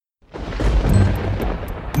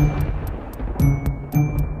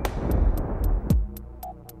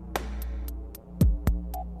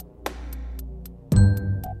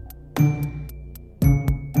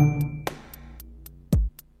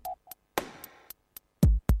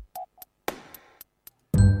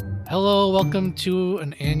Hello, welcome to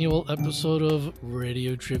an annual episode of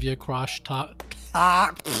Radio Trivia Cross Talk.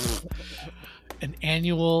 An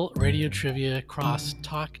annual Radio Trivia Cross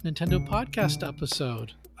Talk Nintendo podcast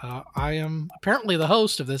episode. I am apparently the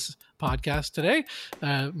host of this podcast today,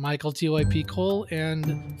 Michael TYP Cole,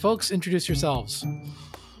 and folks, introduce yourselves.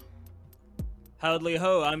 Howdy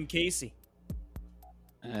ho, I'm Casey.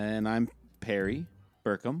 And I'm Perry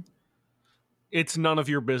Burkham. It's none of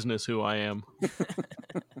your business who I am.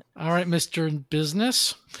 All right, Mr.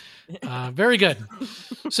 Business. Very good.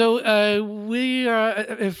 So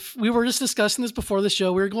if we were just discussing this before the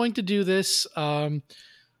show, we were going to do this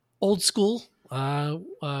old school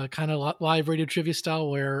kind of live radio trivia style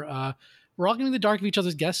where we're all going to be in the dark of each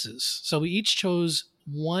other's guesses. So we each chose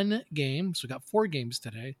one game. So we got 4 games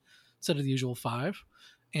today instead of the usual 5.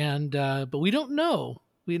 And but we don't know.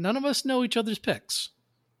 None of us know each other's picks.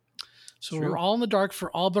 So True. we're all in the dark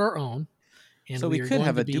for all but our own. And So we could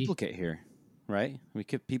have a duplicate here, right?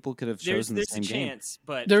 People could have chosen the same game.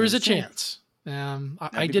 But there is a chance.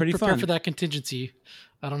 I did prepare fun. for that contingency.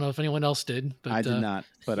 I don't know if anyone else did, but I did not.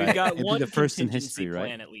 But we got it'd one be the first in contingency history, right?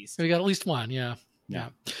 plan at least. we got at least one. Yeah.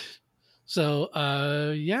 So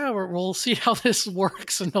we'll see how this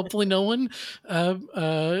works, and hopefully no one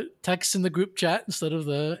texts in the group chat instead of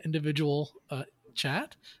the individual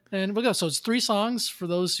chat. And we'll go. So it's 3 songs for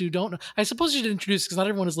those who don't know. I suppose you should introduce, because not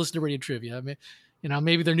everyone has listened to Radio Trivia. I mean,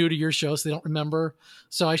 maybe they're new to your show, so they don't remember.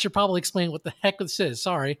 So I should probably explain what the heck this is.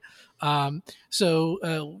 Sorry. Any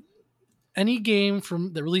game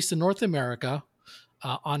that released in North America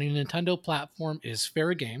on a Nintendo platform is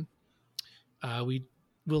fair game. We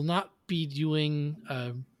will not be doing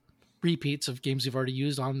repeats of games we've already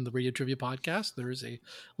used on the Radio Trivia podcast. There is a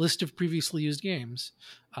list of previously used games.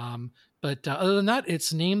 But other than that,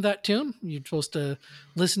 it's name that tune. You're supposed to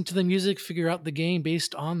listen to the music, figure out the game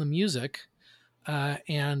based on the music.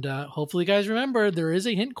 And hopefully you guys remember there is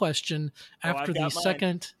a hint question after the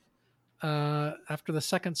second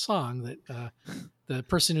song that the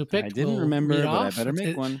person who picked. I didn't will remember, read but off. I better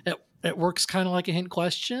make one. It works kind of like a hint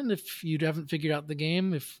question if you haven't figured out the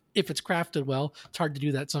game. If it's crafted well, it's hard to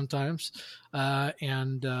do that sometimes.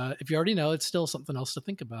 And if you already know, it's still something else to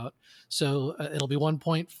think about. So it'll be 1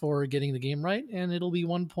 point for getting the game right, and it'll be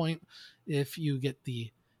 1 point if you get the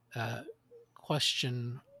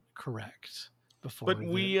question correct before.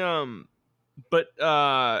 But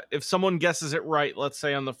if someone guesses it right, let's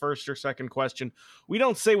say on the first or second question, we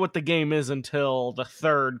don't say what the game is until the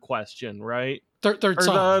third question, right? Third or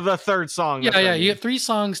song. The third song. Yeah. You get 3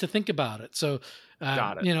 songs to think about it. So,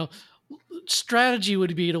 got it. Strategy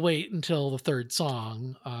would be to wait until the third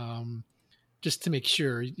song, just to make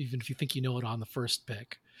sure, even if you think you know it on the first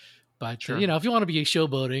pick. But, Sure. if you want to be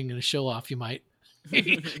showboating and a show off, you might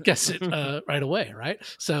guess it right away, right?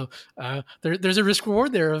 So there's a risk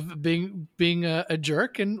reward there of being a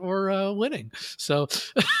jerk or winning. So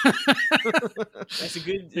That's a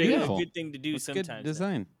good thing to do That's sometimes. good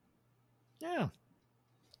design. yeah.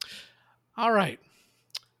 All right.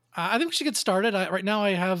 I think we should get started. Right now I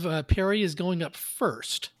have Perry is going up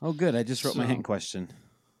first. Oh, good. I just wrote my So- hint question.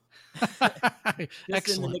 Just in the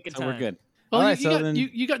Excellent. nick of So we're time. good. Well, All right, you so got, then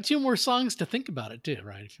you got 2 more songs to think about it too,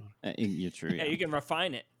 right? If you want. You're true. Yeah, you can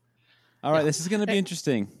refine it. All right, Yeah. this is going to be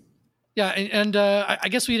interesting. Yeah, and I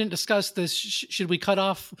guess we didn't discuss this. Should we cut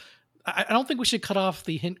off? I don't think we should cut off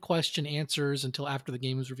the hint question answers until after the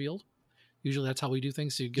game is revealed. Usually that's how we do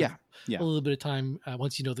things. So you give Yeah. a little bit of time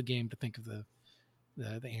once you know the game to think of the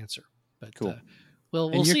answer. But Cool. we'll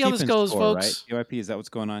And you're see how this keeping goes, score, folks. Right? UIP, is that what's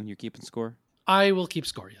going on? You're keeping score? I will keep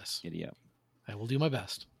score. Yes, Giddy up. I will do my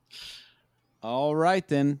best. All right,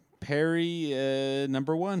 then. Perry,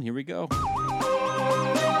 number 1. Here we go.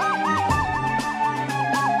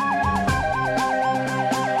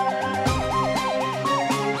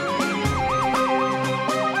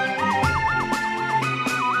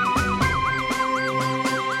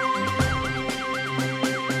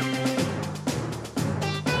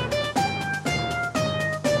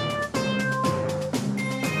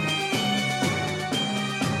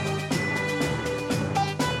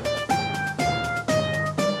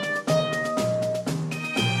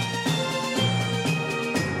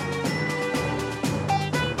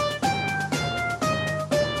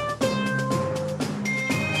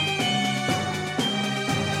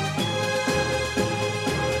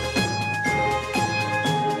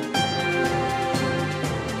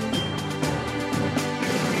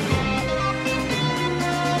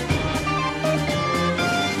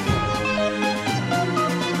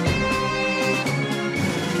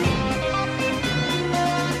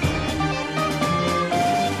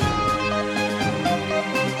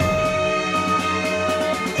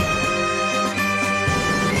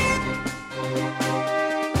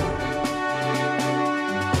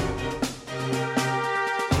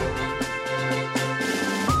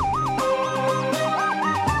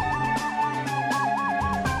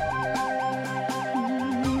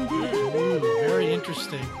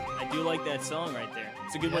 like that song right there.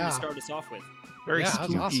 It's a good one Yeah. to start us off with. Very Yeah, that's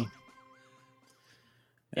spooky. awesome.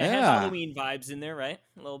 Yeah, it has Yeah. Halloween vibes in there, right?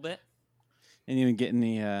 A little bit. Ain't even getting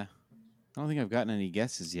any. I don't think I've gotten any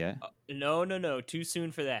guesses yet. No. Too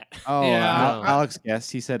soon for that. Oh, Yeah. Alex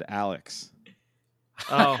guessed. He said Alex.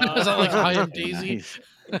 Oh. Is that like I Am Daisy? Nice.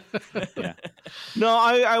 Yeah. No,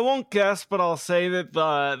 I won't guess, but I'll say that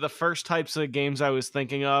the first types of games I was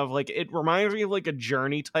thinking of, like, it reminds me of like a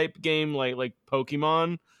Journey type game, like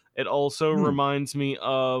Pokemon. It also reminds me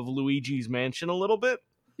of Luigi's Mansion a little bit.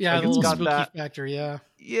 Yeah, Like, the it's little got spooky that- factor. Yeah.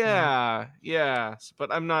 Yeah,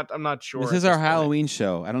 but I'm not sure. This at is our point. Halloween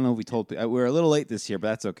show. I don't know if we told. We're a little late this year, but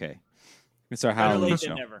that's okay. It's our Better Halloween late show.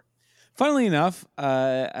 than never. Funnily enough,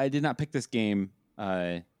 I did not pick this game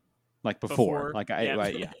like before. Before, Like yeah.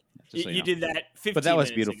 yeah. Just so You know. did that 15 But that was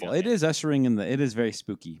minutes beautiful. ago. It is ushering in it is very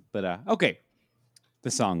spooky. But okay,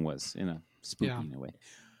 the song was spooky Yeah. in a way.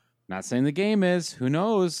 Not saying the game is. Who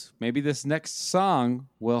knows? Maybe this next song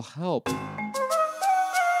will help.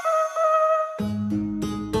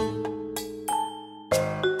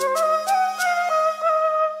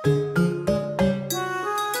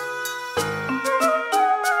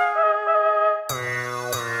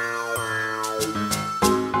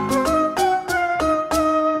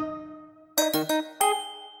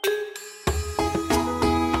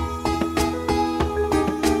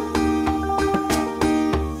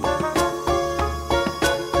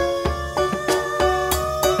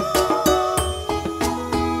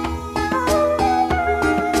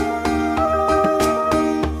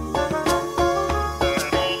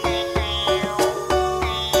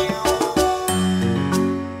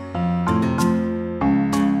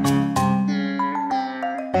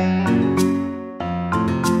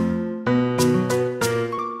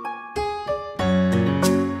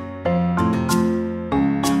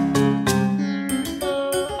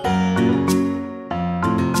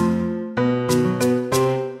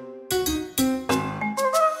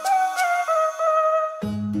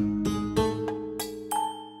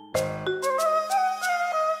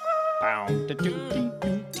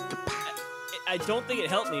 I don't think it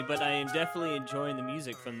helped me, but I am definitely enjoying the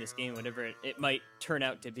music from this game, whatever it might turn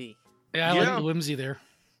out to be. Yeah, I like Yeah. the whimsy there.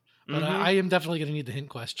 But Mhm. I am definitely going to need the hint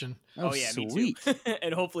question. Oh, yeah, sweet. me too.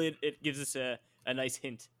 And hopefully it gives us a nice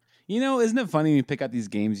hint. Isn't it funny when you pick out these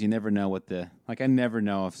games? You never know what I never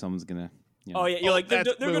know if someone's gonna. Oh yeah, you're like they're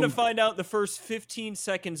that's going to boom. find out the first 15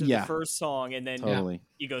 seconds of Yeah. the first song, and then Totally.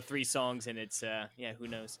 you go 3 songs, and it's who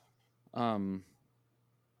knows?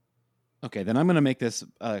 Okay, then I'm gonna make this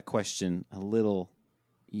question a little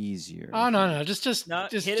easier. Oh no, just No,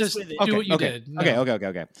 hit us with it. do what you okay. did.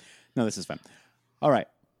 Okay. No, this is fun. All right.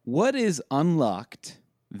 What is unlocked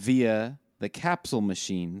via the capsule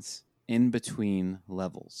machines in between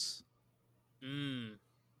levels? Mm.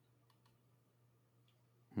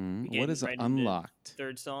 What Getting is right into unlocked?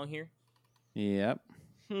 Third song here. Yep.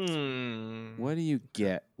 Hmm. What do you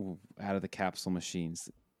get out of the capsule machines?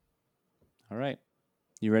 All right.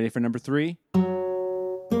 You ready for number 3?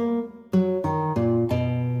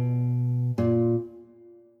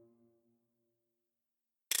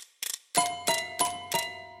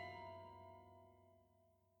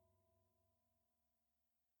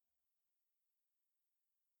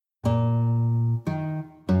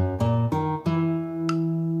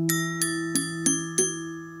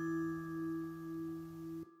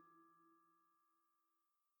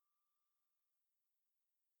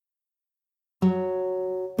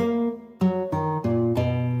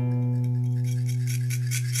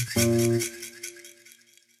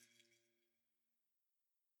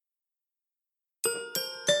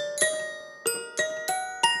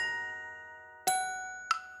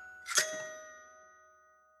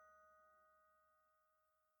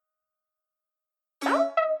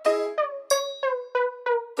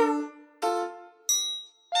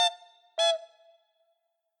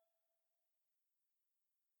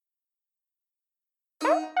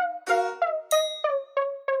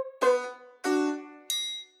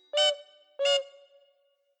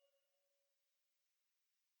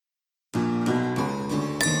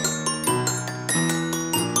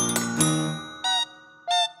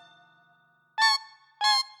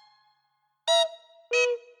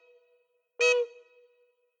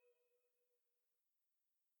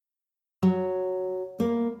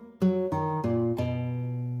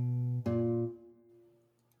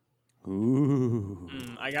 Ooh.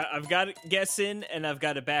 I've got a guess in, and I've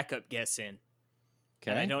got a backup guess in.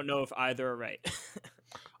 And I Okay. don't know if either are right.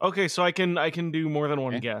 Okay, so I can do more than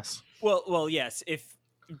one Okay. guess. well, yes.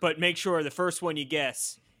 But make sure the first one you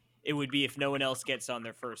guess, it would be if no one else gets on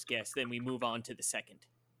their first guess, then we move on to the second.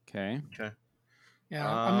 Okay. Yeah,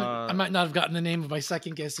 I might not have gotten the name of my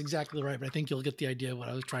second guess exactly right, but I think you'll get the idea of what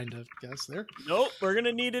I was trying to guess there. Nope, we're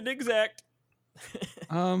gonna need it exact.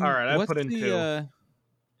 All right, I what's put in the, 2. What are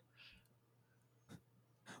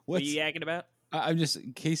what's you yakking about? I'm just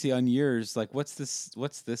Casey on yours. Like, what's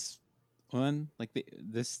this one? Like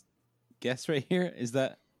this guess right here? Is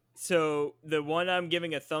that? So the one I'm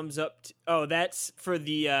giving a thumbs up to, oh, that's for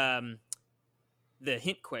the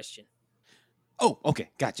hint question. Oh, okay.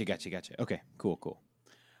 Gotcha. Okay, cool.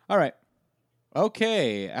 All right.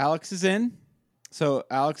 Okay, Alex is in. So,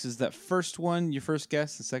 Alex, is that first one your first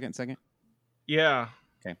guess? The second? Yeah.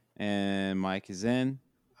 Okay. And Mike is in.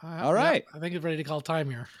 All Yeah, right. I think it's ready to call time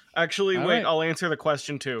here. Actually, All wait. right. I'll answer the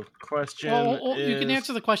question too. Question. Well, you can is-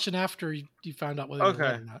 answer the question after you found out whether you're Okay.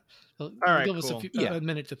 right or not. So right, give us cool. Yeah. a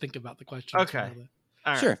minute to think about the question. Okay.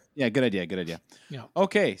 All right. Sure. Yeah, good idea. Yeah.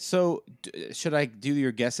 Okay, so should I do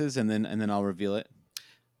your guesses and then I'll reveal it?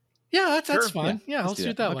 Yeah, that's Sure. fine. Yeah, let's let's do do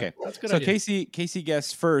it that. that way. Okay. That's a good So idea. Casey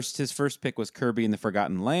guessed first. His first pick was Kirby and the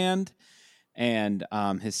Forgotten Land, and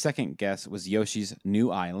his second guess was Yoshi's New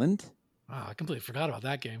Island. Wow, I completely forgot about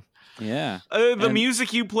that game. Yeah. The And-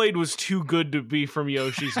 music you played was too good to be from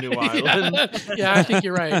Yoshi's New Island. Yeah, I think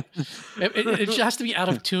you're right. It has to be out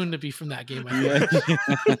of tune to be from that game. I think.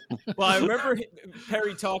 Yeah. Well, I remember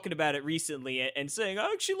Perry talking about it recently and saying I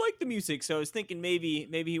actually like the music. So I was thinking maybe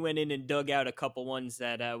he went in and dug out a couple ones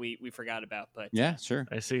that we forgot about. But Yeah, sure.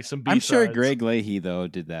 I see some B-sides. I'm sure Greg Leahy though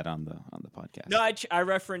did that on the podcast. no, I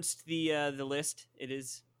referenced the list. It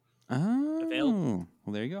is Oh,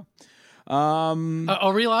 well, there you go.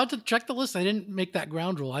 Are we allowed to check the list? I didn't make that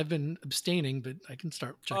ground rule. I've been abstaining, but I can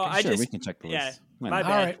start checking. I sure, we just- can check the yeah, list. Why my not?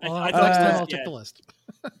 All bad. right. Well, I next thought- time I'll yeah. check the list.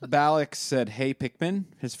 Balak said, "Hey Pikmin,"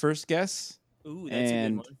 his first guess, Ooh, that's a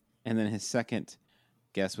and good one. and then his second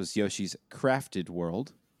guess was Yoshi's Crafted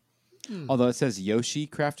World. Hmm. Although it says Yoshi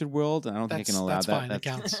Crafted World, and I don't think I can allow That's that. fine. That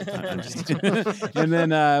counts. And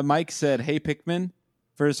then Mike said, "Hey Pikmin,"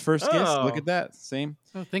 for his first guess. Look Oh. at that, same.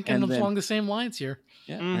 I'm thinking And then- along the same lines here.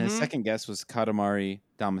 Yeah. And his Mhm. second guess was Katamari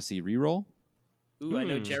Damacy Reroll. Ooh, I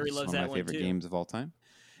know Jerry It's loves one that of my one favorite too. games of all time.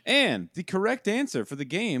 And the correct answer for the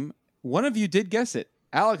game, one of you did guess it.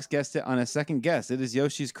 Alex guessed it on a second guess. It is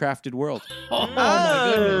Yoshi's Crafted World. Oh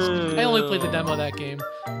my goodness! I only played the demo of that game.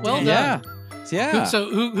 Well done. Yeah. Yeah. So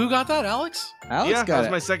who got that? Alex? Alex Yeah, that got was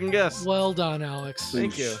it. my second guess. Well done, Alex.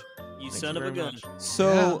 Thank you. You Thank son you of a very gun. much.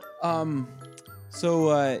 So,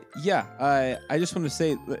 I just want to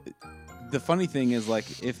say the funny thing is,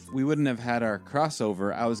 like, if we wouldn't have had our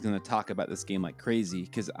crossover, I was going to talk about this game like crazy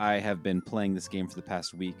because I have been playing this game for the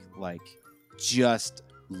past week, like, just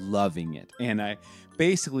loving it. And I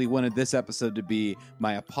basically wanted this episode to be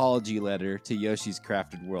my apology letter to Yoshi's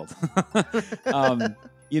Crafted World.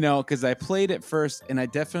 Because I played it first, and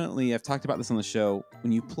I've talked about this on the show.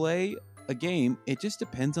 When you play a game, it just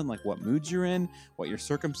depends on like what mood you're in, what your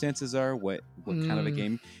circumstances are, what kind of a Mm.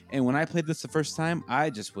 game. And when I played this the first time, I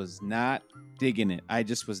just was not digging it. I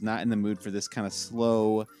just was not in the mood for this kind of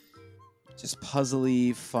slow, just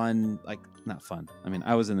puzzly, fun, like not fun. I mean,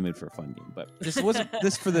 I was in the mood for a fun game, but this wasn't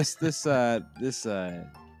this for this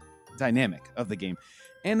dynamic of the game.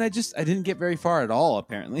 And I didn't get very far at all,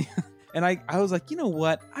 apparently. And I was like, you know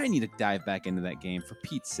what? I need to dive back into that game for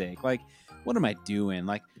Pete's sake. Like, what am I doing?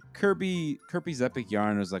 Like, Kirby's Epic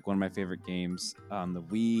Yarn was like one of my favorite games on the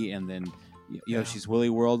Wii, and then Yoshi's Woolly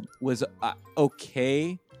World was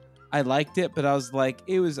okay. I liked it, but I was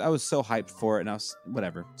so hyped for it, and I was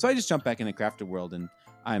whatever. So I just jumped back into Crafted World, and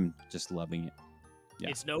I'm just loving it. Yeah.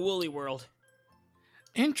 It's no Woolly World.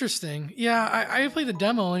 Interesting. Yeah, I played the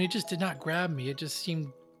demo and it just did not grab me. It just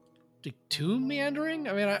seemed like too meandering.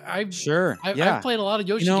 I mean, I've Sure. I've played a lot of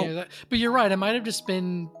Yoshi You know- games, but you're right. It might have just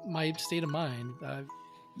been my state of mind.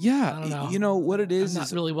 Yeah. I don't know. You know what it I'm is?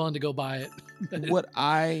 not really willing to go buy it.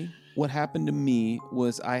 What happened to me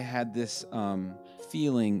was I had this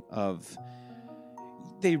feeling of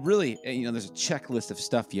they really, there's a checklist of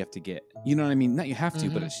stuff you have to get. You know what I mean? Not you have to,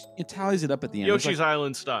 but it tallies it up at the end. It's Yoshi's like,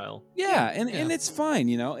 Island style. yeah, and Yeah. it's fine,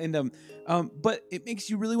 and but it makes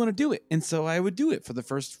you really want to do it, and so I would do it for the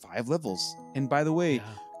first 5 levels. And by the way, Yeah.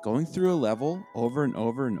 going through a level over and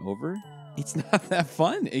over and over, it's not that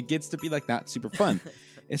fun. It gets to be like not super fun,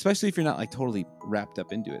 especially if you're not like totally wrapped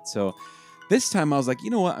up into it. So this time I was like, you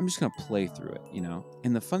know what? I'm just going to play through it,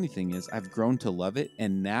 And the funny thing is I've grown to love it.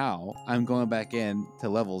 And now I'm going back in to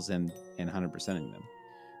levels and 100%ing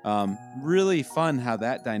them. Really fun how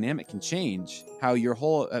that dynamic can change how your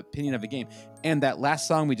whole opinion of a game. And that last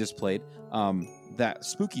song we just played, that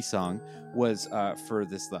spooky song was for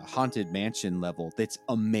the Haunted Mansion level. That's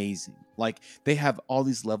amazing. Like they have all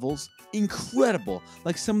these levels, incredible.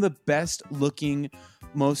 Like some of the best looking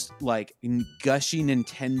most like gushy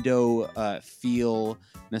Nintendo feel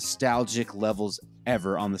nostalgic levels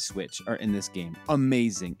ever on the Switch are in this game.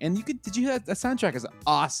 Amazing. And did you hear that? The soundtrack is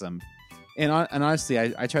awesome. And honestly,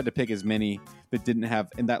 I tried to pick as many that didn't have.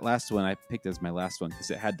 And that last one I picked as my last one because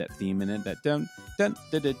it had that theme in it. That dun dun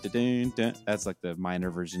dun dun dun dun. Dun. That's like the minor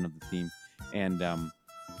version of the theme. And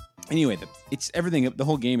anyway, it's everything. The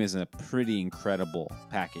whole game is a pretty incredible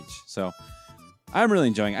package. So I'm really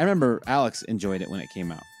enjoying it. I remember Alex enjoyed it when it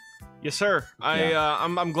came out. Yes, sir.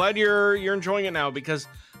 I'm glad you're enjoying it now because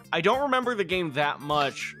I don't remember the game that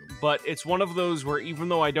much, but it's one of those where even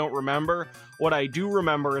though I don't remember, what I do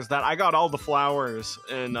remember is that I got all the flowers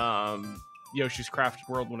in Yoshi's Crafted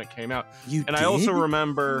World when it came out. I also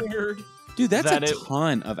remember, dude, that's that a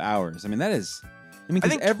ton of hours. I mean, that is. I mean,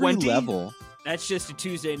 because every 20? level. That's just a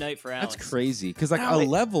Tuesday night for Alex. That's crazy. Because like a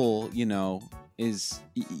level, is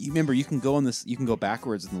you remember you can go on this, you can go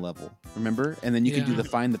backwards in the level. Remember, and then you can do the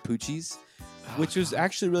find the Poochies, which was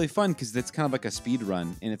actually really fun because it's kind of like a speed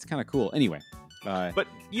run and it's kind of cool. Anyway. But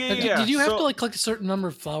did you have to like collect a certain number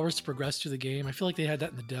of flowers to progress through the game? I feel like they had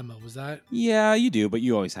that in the demo. Was that? Yeah, you do, but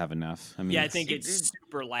you always have enough. I mean, I think it's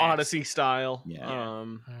super last. Odyssey style. Yeah.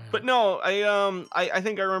 But no, I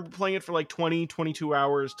think I remember playing it for like 20, 22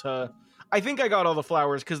 hours to. I think I got all the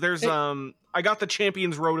flowers because there's I got the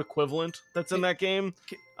Champions Road equivalent that's in that game.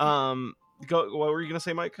 What were you gonna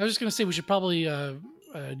say, Mike? I was just gonna say we should probably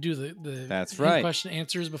do the that's right question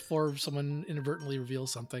answers before someone inadvertently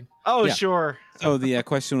reveals something. Oh, yeah. Sure. So the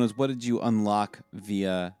question was, what did you unlock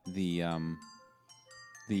via the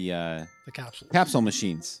capsule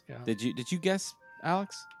machines? Yeah. Did you guess,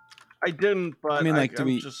 Alex? I didn't, but I mean, like,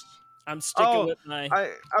 I'm sticking with my.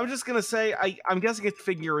 I was just gonna say I'm guessing it's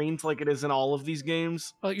figurines like it is in all of these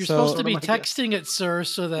games. Well, you're supposed to be texting it, sir,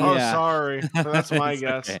 so that. Oh, sorry. So that's my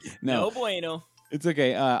guess. Okay. No bueno. It's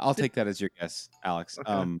okay. I'll take that as your guess, Alex.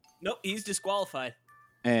 Okay. Nope, he's disqualified.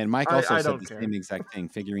 And Mike also I said don't the care. same exact thing: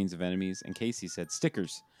 figurines of enemies. And Casey said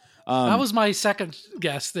stickers. That was my second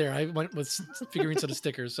guess there. I went with figurines instead of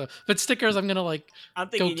stickers. So, but stickers, I'm gonna I'm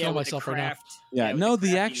thinking, kill myself right now. Yeah, no,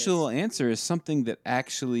 the actual answer is something that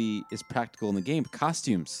actually is practical in the game.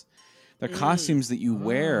 Costumes. They're costumes that you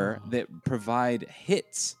wear that provide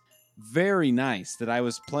hits. Very nice. That I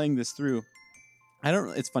was playing this through.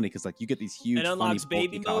 It's funny because like you get these huge. It unlocks funny,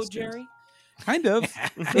 baby mode, costumes. Jerry. Kind of.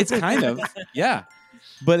 It's kind of. Yeah.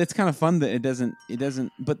 But it's kind of fun that it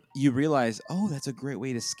doesn't, but you realize, oh, that's a great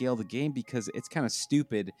way to scale the game because it's kind of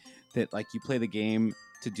stupid that like you play the game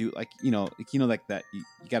to do like, like that, you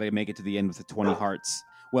got to make it to the end with the 20 hearts.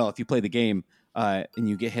 Well, if you play the game and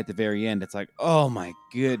you get hit at the very end, it's like, oh my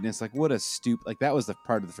goodness, like what a like that was the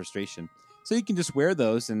part of the frustration. So you can just wear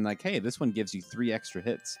those and like, hey, this one gives you 3 extra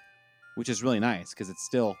hits, which is really nice because it's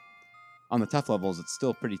still on the tough levels. It's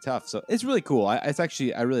still pretty tough. So it's really cool. I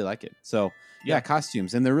really like it. So yeah,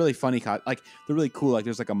 costumes, and they're really funny. Like they're really cool. Like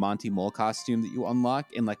there's like a Monty Mole costume that you unlock,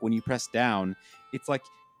 and like when you press down, it's like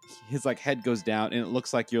his like head goes down, and it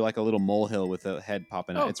looks like you're like a little molehill with a head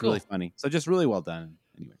popping out. It's cool. Really funny. So just really well done.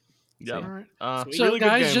 Anyway. Yeah. All right. So really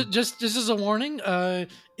guys, just as a warning,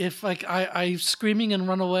 if like I screaming and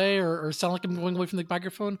run away or sound like I'm going away from the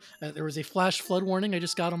microphone, there was a flash flood warning I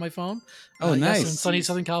just got on my phone. Oh, nice! Yes, in sunny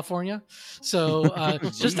Southern California. So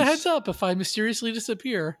just a heads up, if I mysteriously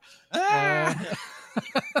disappear,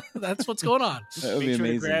 that's what's going on. That would be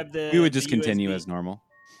amazing. We would just continue as normal.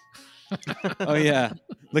 Oh yeah,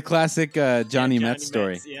 the classic Johnny Metz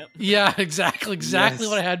story. Yep. Yeah, exactly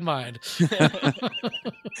what I had in mind.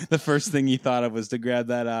 The first thing he thought of was to grab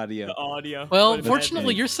that audio. The audio. Well,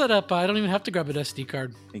 fortunately, you're set up. I don't even have to grab an SD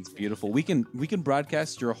card. It's beautiful. We can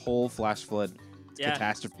broadcast your whole flash flood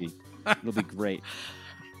catastrophe. It'll be great.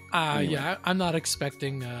 Anyway. Yeah, I'm not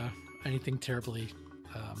expecting anything terribly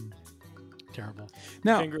terrible.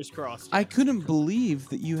 Now, fingers crossed. I couldn't believe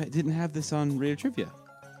that you didn't have this on Radio Trivia.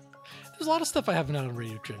 There's a lot of stuff I haven't on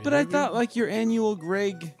Radio Trivia. But I thought like your annual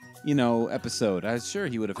Greg, episode. I was sure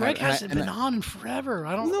he would have. Greg hasn't been on in forever.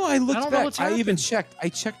 I don't. No, I looked back. I even happened. checked. I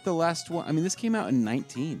checked the last one. I mean, this came out in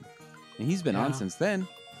 19, and he's been on since then.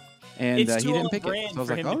 And it's he didn't pick it. So I was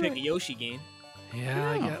for him to pick a Yoshi game.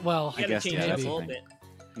 Yeah. Well, I guess yeah, a little bit.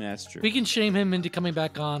 Yeah, that's true. We can shame him into coming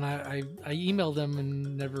back on. I emailed him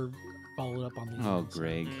and never followed up on the email. Oh,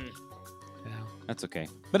 Greg. Yeah. That's okay.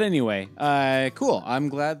 But anyway, cool. I'm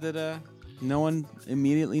glad that no one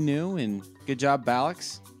immediately knew, and good job,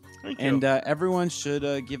 Balix. Thank you. And everyone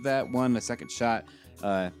should give that one a second shot.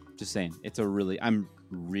 Just saying, I'm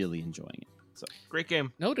really enjoying it. So great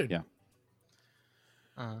game. Noted. Yeah.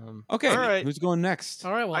 Okay. All right. Who's going next?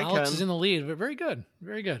 All right. Well, Alex is in the lead, but very good.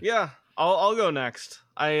 Very good. Yeah, I'll go next.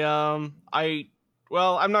 I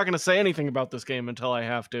Well, I'm not going to say anything about this game until I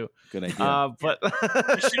have to. Good idea. But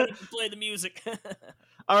Shut up and play the music.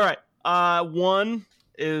 all right. One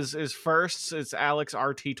is first. It's Alex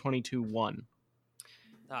RT22-1.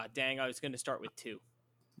 Ah, dang! I was going to start with 2.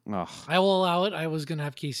 Oh, I will allow it. I was gonna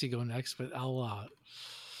have Casey go next, but I'll allow it.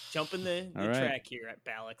 Jumping the All right. track here at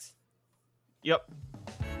Balix. Yep.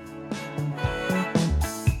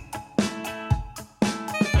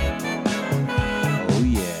 oh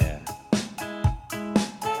yeah.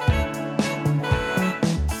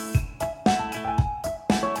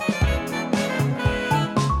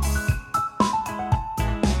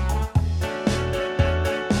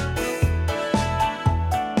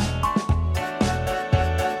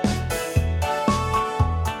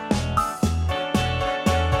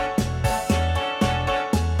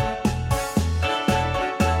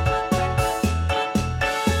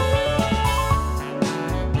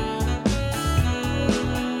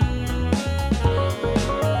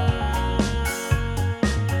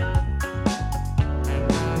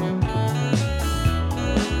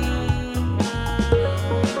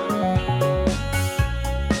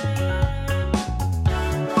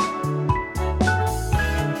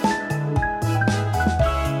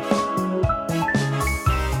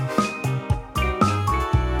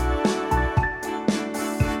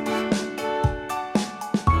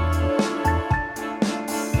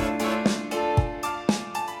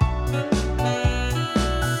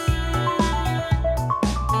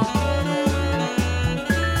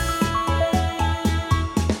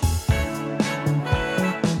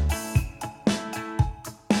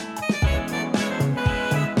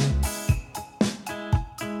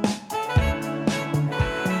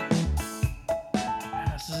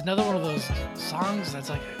 This is another one of those songs that's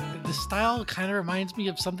like the style kind of reminds me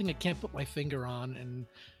of something I can't put my finger on, and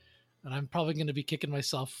I'm probably going to be kicking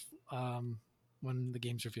myself when the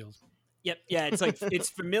game's revealed. Yep. Yeah. It's like it's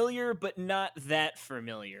familiar, but not that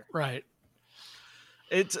familiar. Right.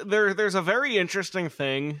 It's there's a very interesting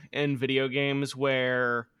thing in video games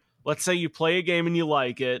where, let's say you play a game and you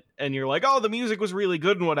like it and you're like, oh, the music was really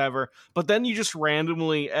good and whatever, but then you just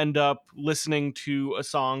randomly end up listening to a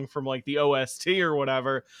song from like the OST or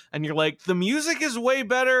whatever, and you're like, the music is way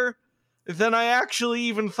better than I actually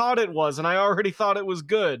even thought it was, and I already thought it was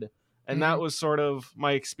good. And that was sort of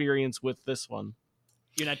my experience with this one.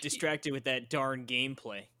 You're not distracted with that darn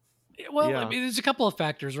gameplay. Well, Yeah. I mean, there's a couple of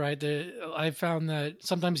factors, right? I found that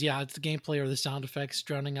sometimes, yeah, it's the gameplay or the sound effects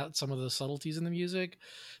drowning out some of the subtleties in the music.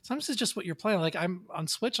 Sometimes it's just what you're playing. Like I'm on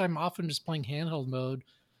Switch, I'm often just playing handheld mode,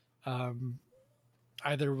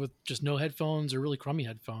 either with just no headphones or really crummy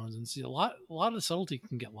headphones, and see a lot of the subtlety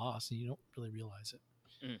can get lost, and you don't really realize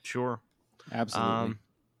it. Sure. Absolutely.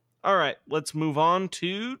 All right, let's move on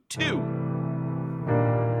to 2.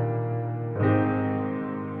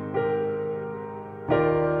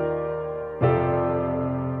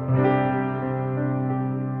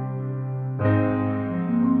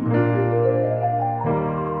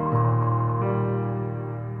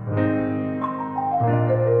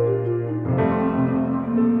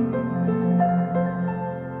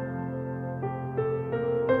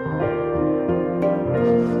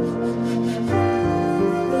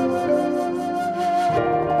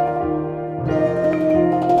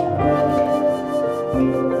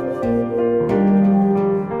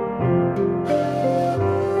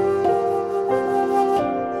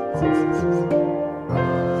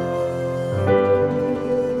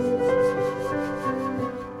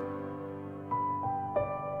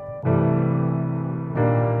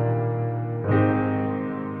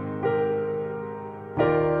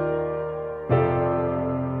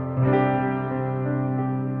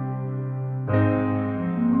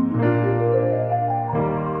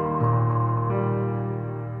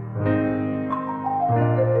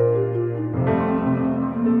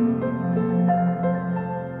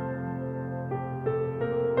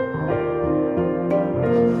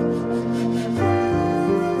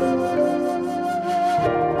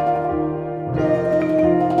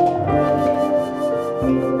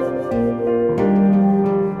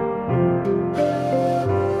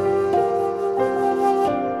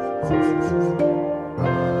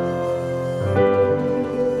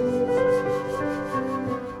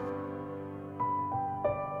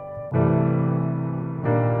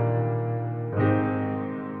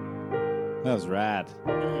 That was rad.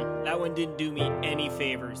 That one didn't do me any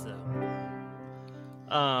favors, though.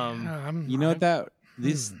 You know that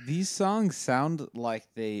these songs sound like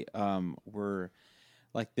they were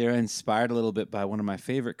like they're inspired a little bit by one of my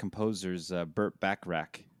favorite composers, Burt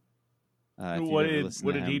Bacharach. What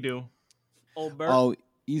did he do? Old Bert. Oh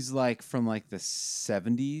He's like from like the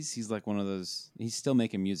 70s. He's like one of those. He's still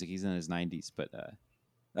making music. He's in his 90s, but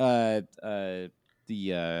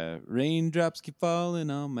the raindrops keep falling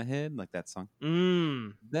on my head, like that song.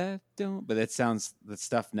 That don't. But it sounds the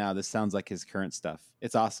stuff now. This sounds like his current stuff.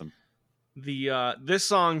 It's awesome. This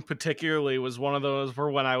song particularly was one of those where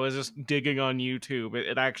when I was just digging on YouTube,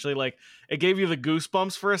 it actually like it gave you the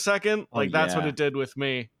goosebumps for a second. Oh, Like that's what yeah. it did with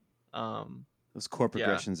me. Those chord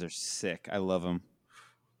progressions are sick. I love them.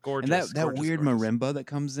 Gorgeous. And that gorgeous, weird gorgeous. marimba that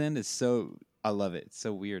comes in is so. I love it. It's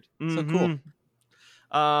so weird. So cool.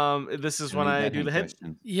 This is when I do the hit.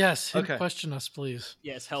 question. Yes. Okay. Question us, please.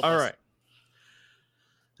 Yes, help All us. right.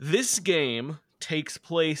 This game takes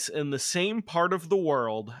place in the same part of the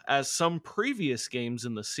world as some previous games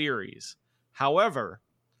in the series. However,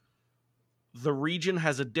 the region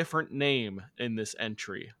has a different name in this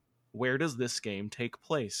entry. Where does this game take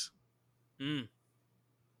place?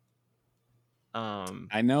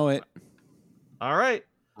 I know it. All right.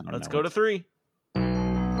 I don't Let's know go it. to 3.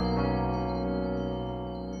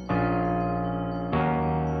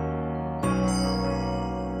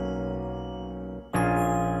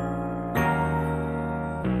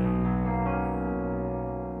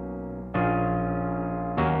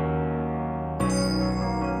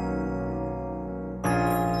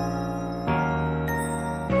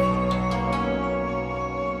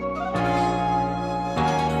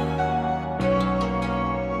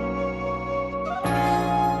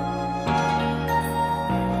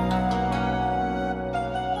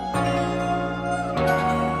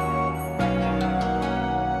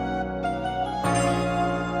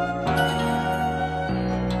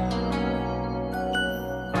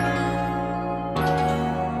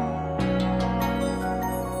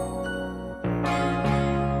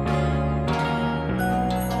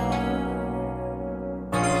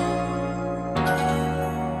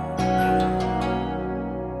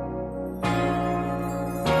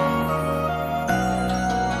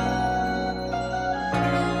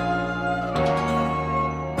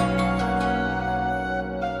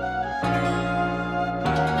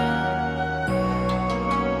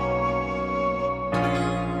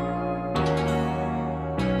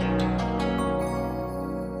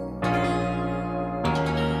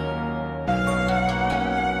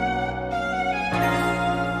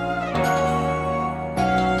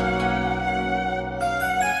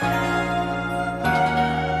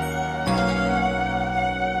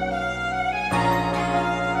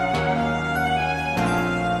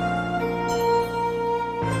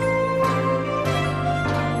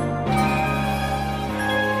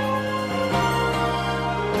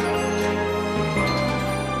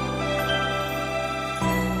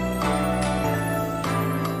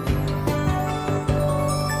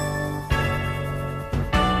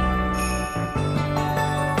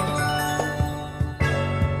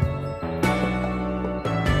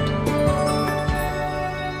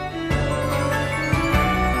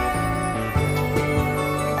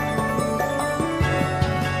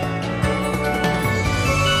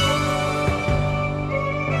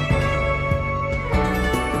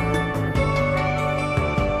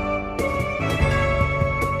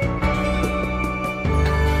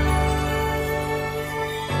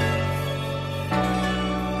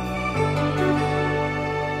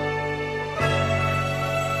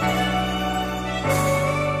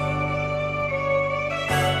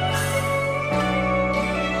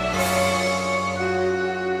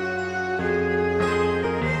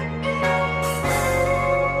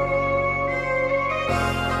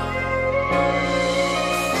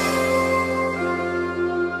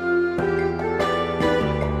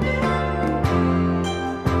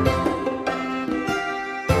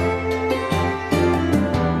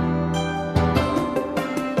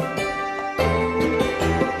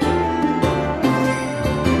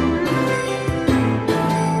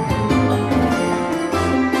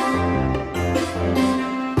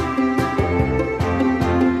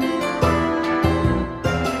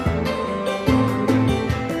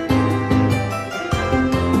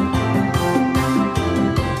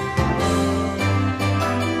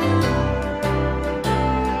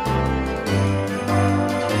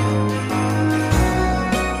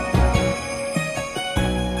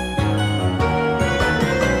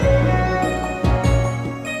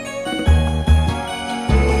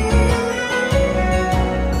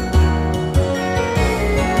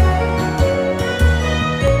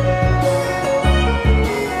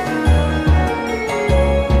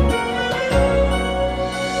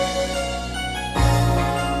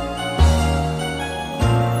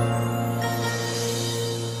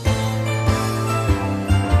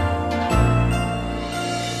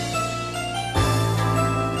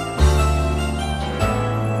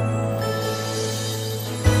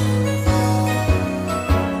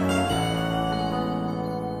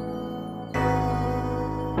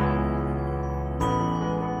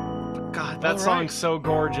 That All song's right. so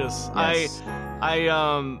gorgeous. Yes.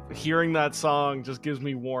 I hearing that song just gives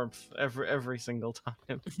me warmth every single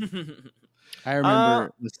time. I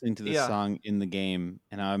remember listening to this yeah. song in the game,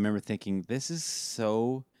 and I remember thinking, "This is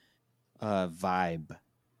so vibe."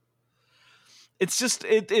 It's just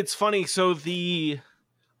it's funny. So the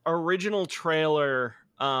original trailer,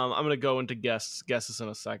 I'm gonna go into guesses in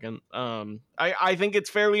a second. I think it's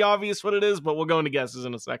fairly obvious what it is, but we'll go into guesses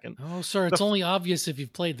in a second. Oh, sir, it's only obvious if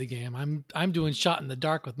you've played the game. I'm doing shot in the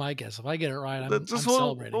dark with my guess. If I get it right, I'm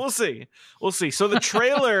celebrating. We'll see. So the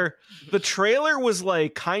trailer, the trailer was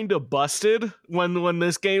like kind of busted when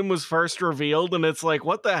this game was first revealed, and it's like,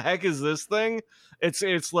 what the heck is this thing?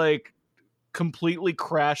 It's like completely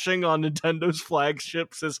crashing on Nintendo's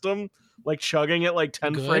flagship system, like chugging at like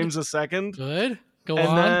 10 Good. frames a second. Good. Go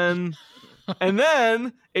And on.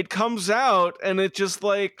 then it comes out and it just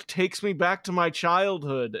like takes me back to my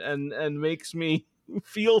childhood and makes me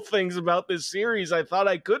feel things about this series I thought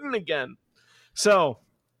I couldn't again. So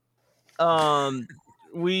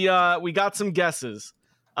we got some guesses.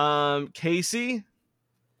 Casey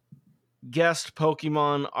guessed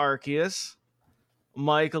Pokemon Arceus.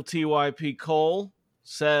 Michael TYP Cole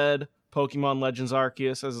said Pokemon Legends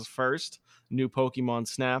Arceus as his first, New Pokemon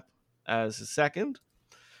Snap as his second.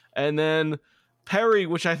 And then Perry,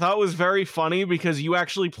 which I thought was very funny because you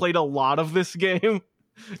actually played a lot of this game.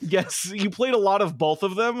 Yes, you played a lot of both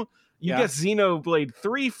of them. You guessed Xenoblade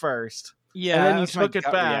 3 first. Yeah, and then you that's my took it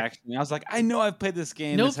gut back. reaction. I was like, I know I've played this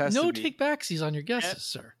game. No, This has no to be. take backsies on your guesses,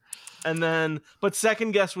 sir. And then, but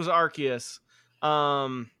second guess was Arceus.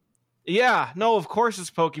 Yeah, no, of course it's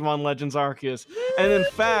Pokemon Legends Arceus. And in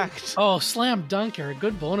fact, Oh, slam dunk here.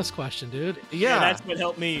 Good bonus question, dude. Yeah, yeah, that's what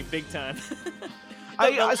helped me big time. I-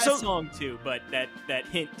 the last so- song too, but that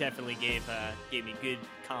hint definitely gave me good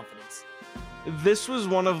confidence. this was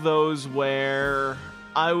one of those where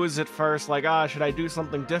I was at first like, should I do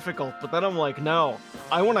something difficult? But then I'm like, no,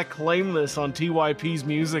 I want to claim this on TYP's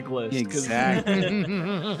music list. 'Cause Exactly.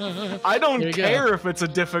 I There don't you go. care if it's a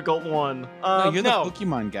difficult one. No, you're no, the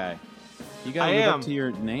Pokemon guy. You gotta I live am. up to your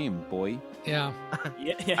name, boy. Yeah.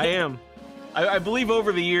 Yeah, I am. I believe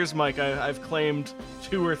over the years, Mike, I've claimed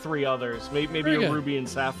 2 or 3 others, maybe Very a good. Ruby and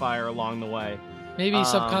Sapphire along the way. Maybe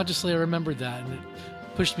subconsciously I remembered that and it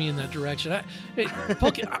pushed me in that direction.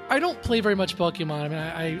 I don't play very much Pokemon. I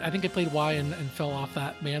mean, I think I played Y and fell off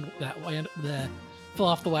fell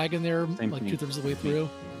off the wagon there Same like for me. 2/3 of the way through.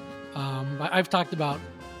 I've talked about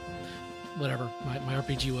whatever my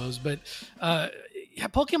RPG woes, but yeah,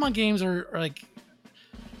 Pokemon games are like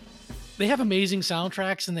they have amazing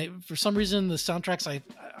soundtracks, and they for some reason the soundtracks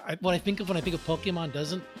what I think of when I think of Pokemon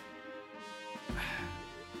doesn't.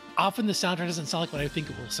 Often the soundtrack doesn't sound like what I think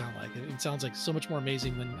it will sound like. It sounds like so much more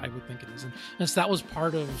amazing than I would think it is, and so that was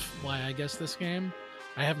part of why I guess this game.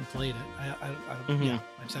 I haven't played it. Mhm.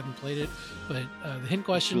 I just haven't played it. But the hint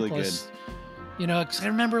question really plus, because I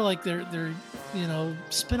remember like they're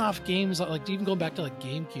spin-off games like even going back to like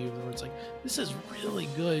GameCube where it's like this is really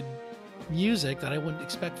good music that I wouldn't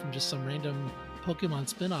expect from just some random Pokemon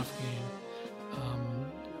spin-off game.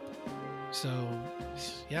 So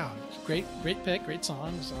yeah, great pick, great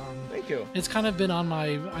songs. Thank you. It's kind of been on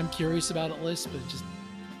my I'm curious about it list, but just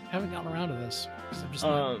haven't gotten around to this. 'Cause I'm just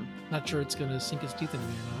not sure it's gonna sink its teeth into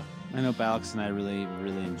me or not. I know Balix and I really,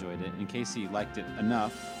 really enjoyed it. And Casey liked it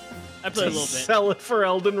enough. I played a To little bit. sell it for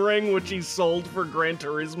Elden Ring, which he sold for Gran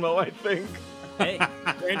Turismo, I think. Hey,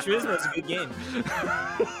 Gran Turismo is a good game.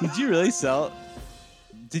 Did you really sell?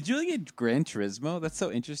 Did you really get Gran Turismo? That's so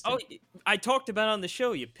interesting. Oh, I talked about it on the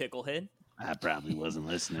show, you picklehead. I probably wasn't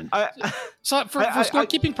listening. So for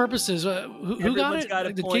scorekeeping purposes, who got Everyone's it? got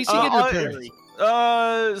a Did point. Casey get it or Perry.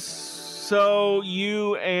 Perry? So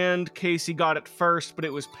you and Casey got it first, but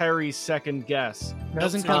it was Perry's second guess.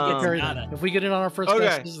 Doesn't so count he for Perry gets then. nada. If we get in on our first Okay.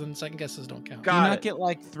 guesses, then second guesses don't count. Got Do you not it. get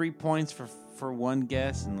like 3 points for one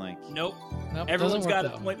guess and like? Nope. Nope, Everyone's doesn't got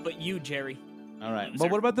work a that point but you, Jerry. All right. Loser. But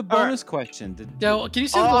what about the All right. bonus question? Yeah, well, can you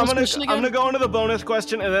say Oh, the I'm bonus gonna question again? I'm gonna go into the bonus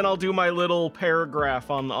question, and then I'll do my little paragraph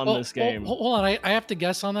on this game. Hold on, I have to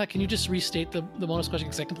guess on that. Can you just restate the bonus question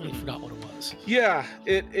because I completely forgot what it was. Yeah,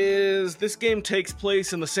 it is. This game takes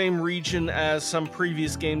place in the same region as some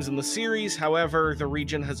previous games in the series. However, the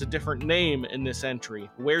region has a different name in this entry.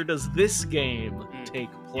 Where does this game take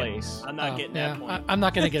place? I'm not getting that point. I'm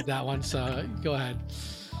not going to get that one, so go ahead.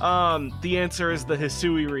 The answer is the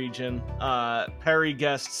Hisui region. Perry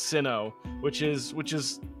guessed Sinnoh, which is,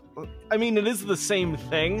 I mean, it is the same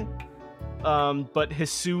thing. But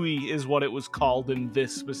Hisui is what it was called in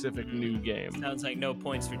this specific new game. Sounds like no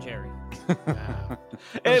points for Jerry.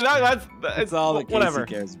 And that's That's all that Casey whatever.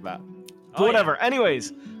 cares about. But whatever. Yeah.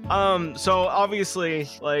 Anyways, so obviously,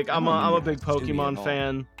 like I'm a big Pokemon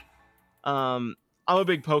fan. I'm a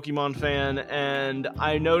big Pokemon fan, and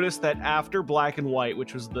I noticed that after Black and White,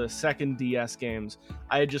 which was the second DS games,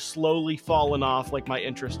 I had just slowly fallen off like my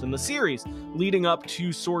interest in the series, leading up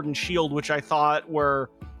to Sword and Shield, which I thought were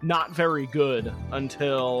not very good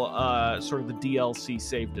until sort of the DLC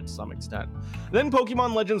saved it to some extent. Then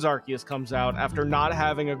Pokemon Legends Arceus comes out after not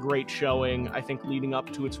having a great showing, I think, leading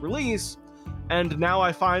up to its release. And now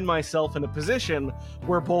I find myself in a position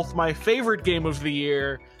where both my favorite game of the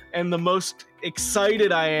year and the most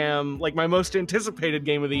excited I am, like my most anticipated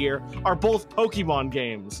game of the year, are both Pokemon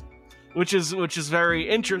games, which is very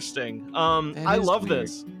interesting. I love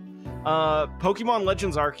this. Pokemon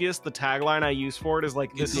Legends Arceus, the tagline I use for it is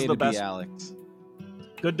like, this is the best. Alex.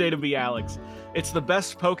 Good day to be Alex. It's the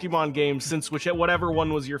best Pokemon game since whatever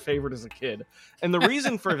one was your favorite as a kid. And the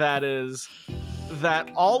reason for that is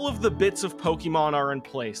that all of the bits of Pokemon are in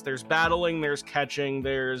place. There's battling, there's catching,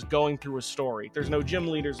 there's going through a story. There's no gym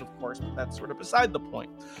leaders, of course, but that's sort of beside the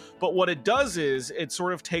point. But what it does is it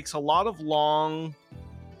sort of takes a lot of long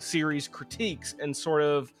series critiques and sort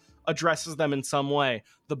of addresses them in some way.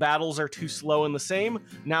 The battles are too slow and the same.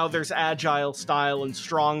 Now there's agile style and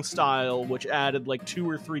strong style, which added like 2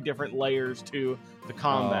 or 3 different layers to the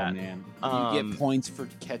combat. Oh, man. You get points for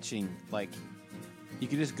catching, like, you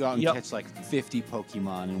could just go out and catch like 50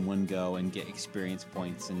 Pokemon in one go and get experience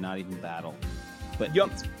points and not even battle. But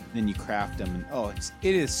then you craft them, and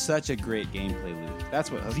it is such a great gameplay loop. That's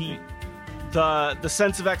what hooked me. The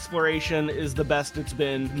sense of exploration is the best it's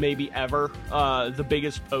been maybe ever. The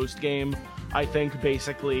biggest post game, I think,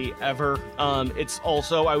 basically ever. It's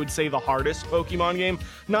also, I would say, the hardest Pokemon game.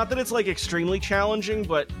 Not that it's like extremely challenging,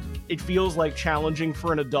 but it feels like challenging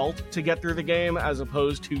for an adult to get through the game, as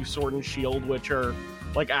opposed to Sword and Shield, which are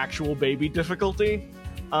like actual baby difficulty.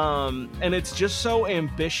 And it's just so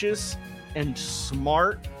ambitious and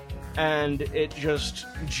smart, and it just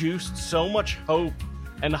juiced so much hope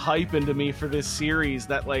and hype into me for this series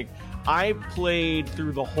that, like, I played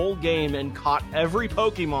through the whole game and caught every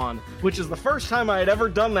Pokemon, which is the first time I had ever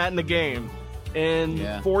done that in a game,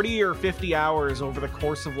 in 40 or 50 hours over the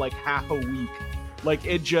course of like half a week. Like,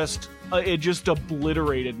 it just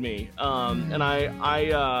obliterated me. And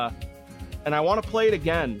I want to play it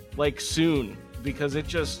again, like, soon, because it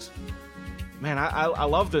just, man, I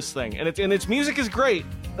love this thing, and its music is great.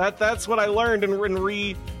 That's what I learned in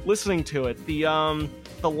re-listening to it.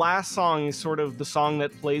 The last song is sort of the song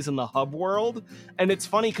that plays in the hub world, and it's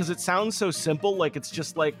funny because it sounds so simple, like it's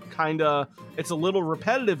just like kinda, it's a little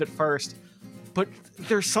repetitive at first, but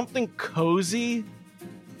there's something cozy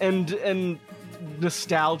and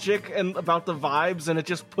nostalgic and about the vibes, and it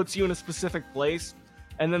just puts you in a specific place.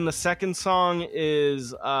 And then the second song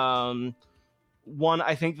is one,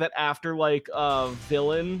 I think, that after like a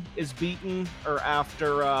villain is beaten, or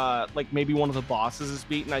after like maybe one of the bosses is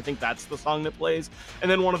beaten, I think that's the song that plays. And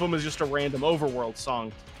then one of them is just a random overworld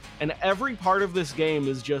song. And every part of this game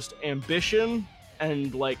is just ambition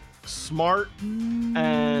and like smart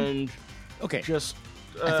and just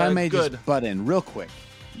if I may good. Just butt in real quick.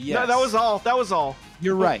 Yes. No, that was all.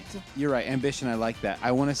 You're right. Ambition, I like that.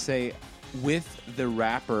 I want to say, with the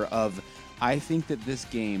wrapper of, I think that this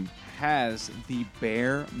game has the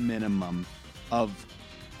bare minimum of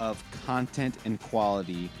content and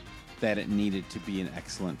quality that it needed to be an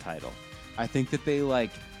excellent title. I think that they, like,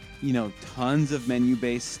 tons of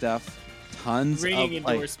menu-based stuff, tons ringing of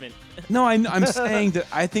endorsement. Like, no, I'm saying that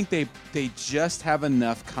I think they just have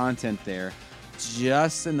enough content there,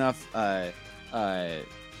 just enough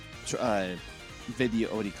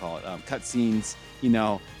video, what do you call it? Cutscenes,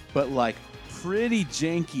 but like pretty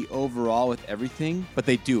janky overall with everything, but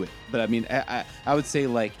they do it. But I mean, I would say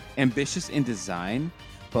like ambitious in design,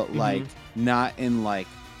 but like not in like,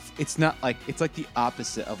 it's not like, it's like the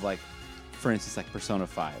opposite of like, for instance, like Persona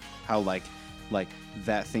 5, how like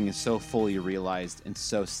that thing is so fully realized and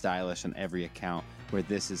so stylish on every account, where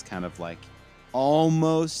this is kind of like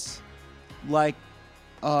almost like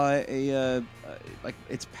like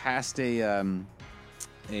it's past a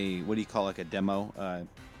what do you call, like a demo?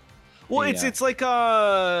 It's like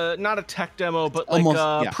not a tech demo, but like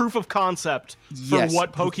almost, proof of concept for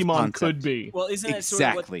what Pokemon could be. Well, isn't that sort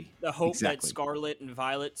of what the hope that Scarlet and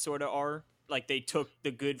Violet sort of are? Like, they took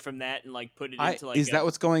the good from that and like put it into like. Is that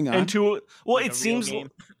what's going on? It seems.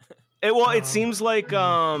 It seems like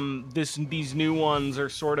these new ones are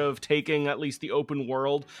sort of taking at least the open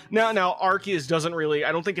world. Now Arceus doesn't really,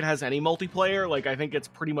 I don't think it has any multiplayer. Like, I think it's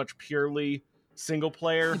pretty much purely single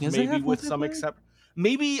player, maybe with some except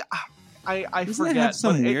maybe I Doesn't forget. it have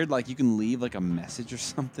some but weird like you can leave like a message or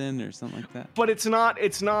something like that? But it's not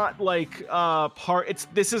like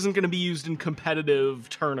this isn't going to be used in competitive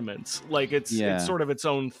tournaments. Like it's sort of its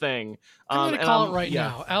own thing. I'm going to call it right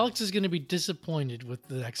now. Alex is going to be disappointed with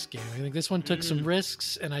the next game. I think this one took some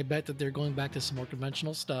risks, and I bet that they're going back to some more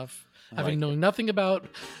conventional stuff. Having known nothing about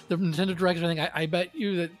the Nintendo Direct or anything, I bet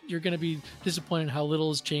you that you're going to be disappointed in how little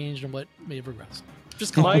has changed and what may have progressed.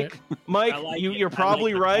 Just Mike, you're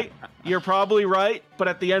probably right. You're probably right. But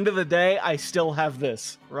at the end of the day, I still have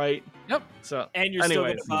this, right? Yep. So and you're still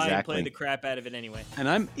going to buy and play the crap out of it anyway.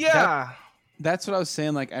 And that's what I was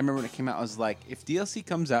saying. Like I remember when it came out, I was like, if DLC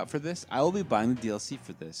comes out for this, I will be buying the DLC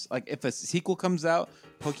for this. Like if a sequel comes out,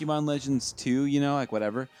 Pokemon Legends 2, like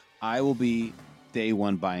whatever, I will be day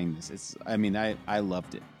one buying this. I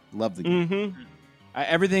loved it. Loved the game. Mm-hmm.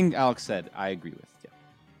 Everything Alex said, I agree with. Yeah.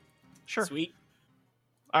 Sure. Sweet.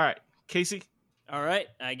 All right, Casey. All right,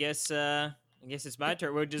 I guess it's my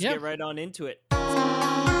turn. We'll just get right on into it.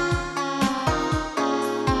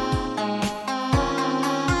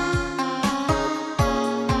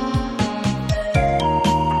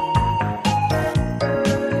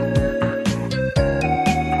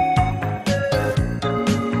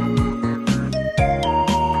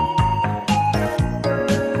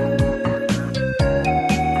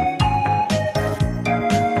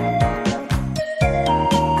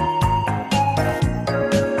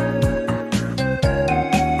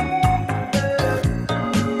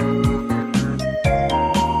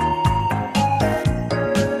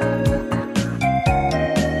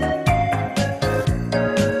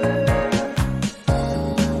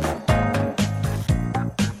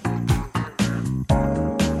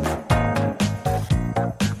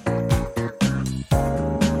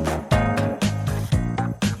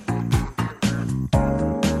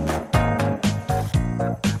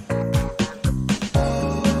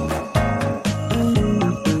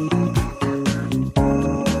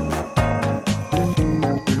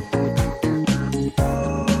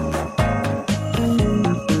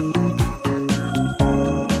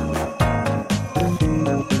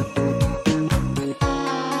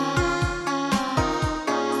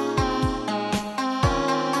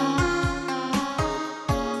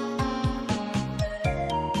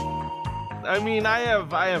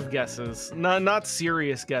 I have guesses, not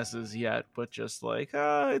serious guesses yet, but just like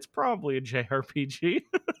it's probably a JRPG.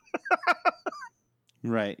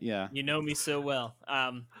 Right. Yeah. You know me so well.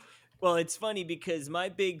 Well, it's funny because my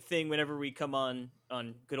big thing whenever we come on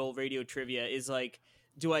good old radio trivia is like,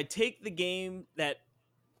 do I take the game that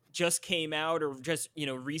just came out or just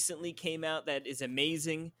recently came out that is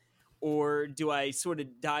amazing, or do I sort of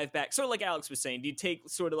dive back, sort of like Alex was saying? Do you take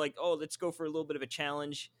sort of like, oh, let's go for a little bit of a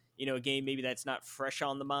challenge? A game maybe that's not fresh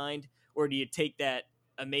on the mind, or do you take that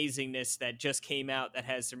amazingness that just came out that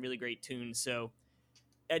has some really great tunes? So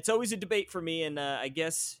it's always a debate for me, and I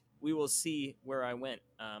guess we will see where I went.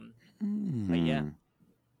 But yeah,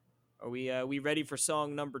 are we ready for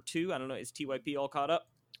song number 2? I don't know. Is TYP all caught up?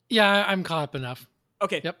 Yeah, I'm caught up enough.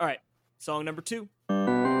 Okay. Yep. All right. Song number 2.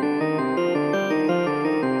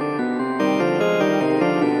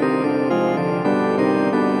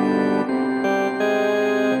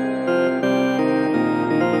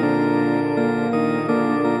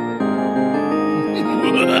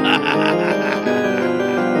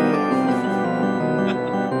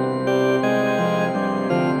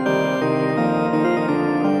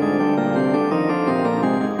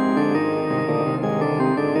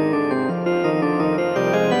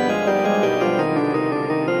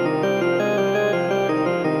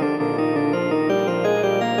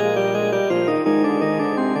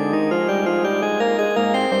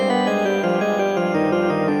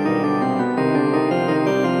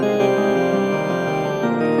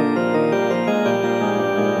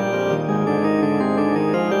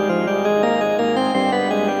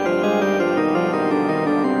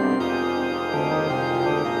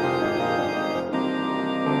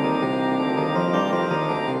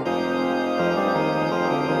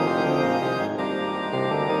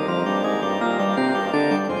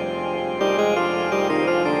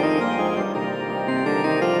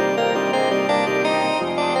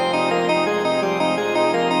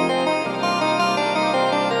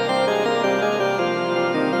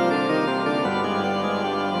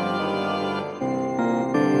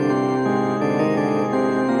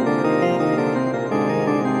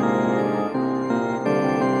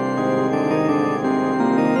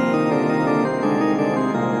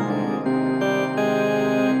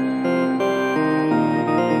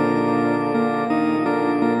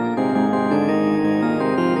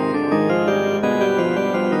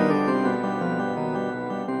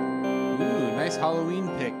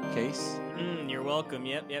 welcome.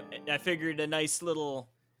 Yep. I figured a nice little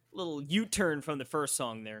U-turn from the first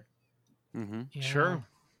song there. Mm-hmm. Yeah. Sure.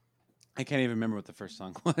 I can't even remember what the first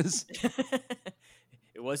song was.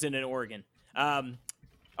 It wasn't an organ.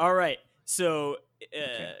 All right. So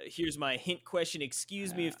here's my hint question.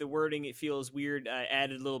 Excuse me if the wording it feels weird. I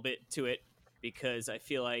added a little bit to it because I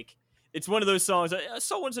feel like it's one of those songs.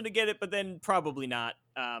 Someone's gonna get it, but then probably not.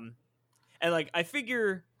 And like I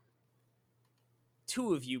figure,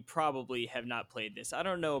 2 of you probably have not played this. I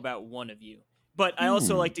don't know about 1 of you, but I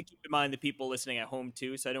also like to keep in mind the people listening at home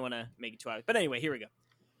too. So I don't want to make it too obvious. But anyway, here we go.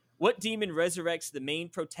 What demon resurrects the main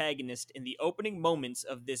protagonist in the opening moments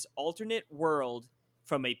of this alternate world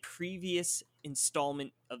from a previous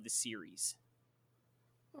installment of the series?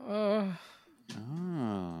 Oh,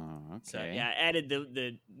 okay. So yeah, I added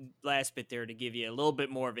the last bit there to give you a little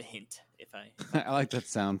bit more of a hint. If I, I like that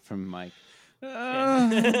sound from Mike.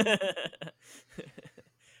 yeah.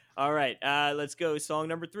 All right, let's go. Song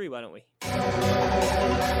number 3. Why don't we?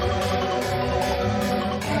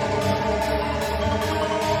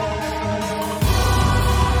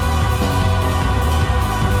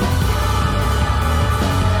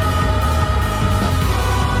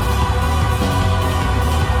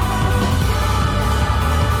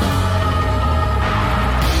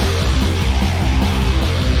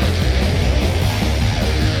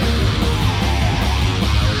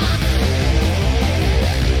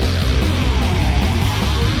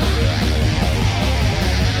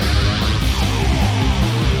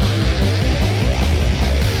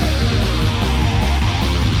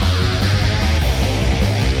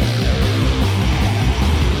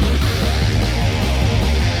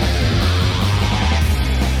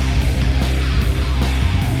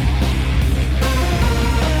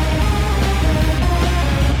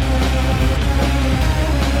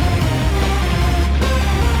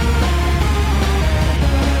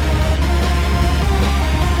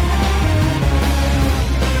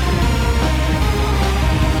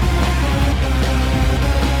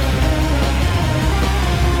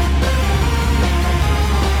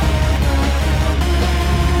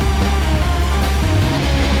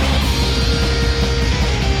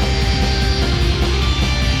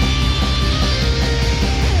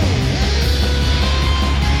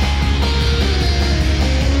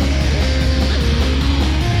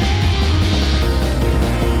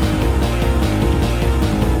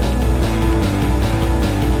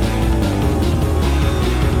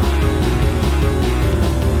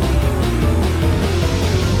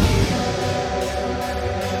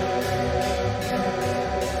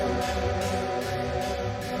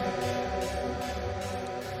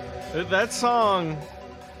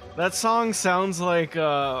 That song sounds like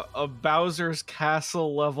a Bowser's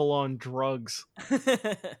Castle level on drugs.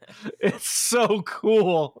 It's so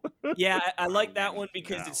cool. Yeah, I like that one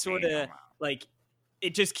because it's sort of like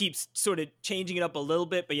it just keeps sort of changing it up a little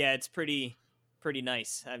bit, but yeah, it's pretty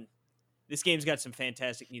nice. This game's got some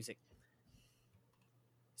fantastic music.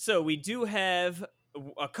 So we do have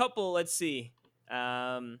a couple. Let's see.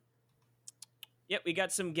 Yep, we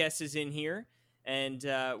got some guesses in here, and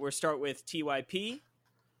we'll start with TYP.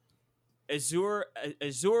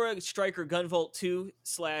 Azura Striker Gunvolt 2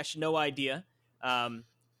 / no idea. That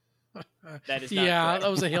is not correct. That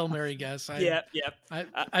was a Hail Mary guess. Yep.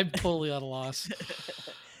 I'm totally at a loss.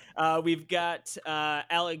 We've got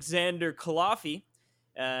Alexander Kalafi.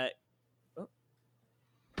 All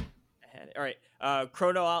right.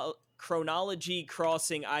 Chronology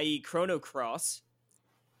Crossing, i.e. Chrono Cross.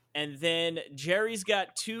 And then Jerry's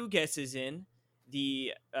got 2 guesses in.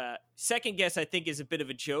 The second guess, I think, is a bit of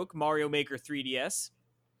a joke. Mario Maker 3DS.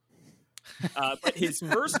 But his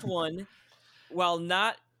first one, while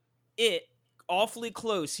not it, awfully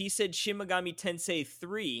close. He said Shin Megami Tensei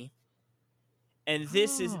 3. And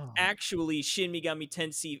this is actually Shin Megami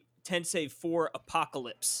Tensei 4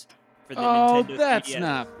 Apocalypse for the Nintendo 3DS. That's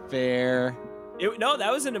not fair. No,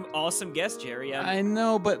 that was an awesome guess, Jerry. I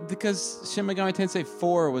know, but because Shin Megami Tensei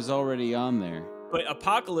 4 was already on there. But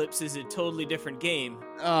Apocalypse is a totally different game.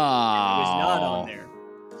 Oh. It was not on there.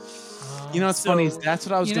 You know what's funny? That's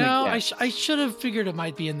what I was going to guess. I should have figured it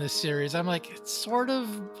might be in this series. I'm like, it's sort of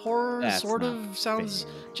horror, sort of sounds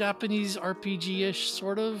Japanese RPG-ish,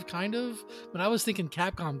 sort of, kind of. But I was thinking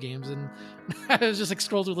Capcom games, and I was just like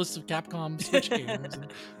scrolled through a list of Capcom Switch games,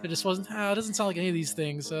 and it just wasn't. It doesn't sound like any of these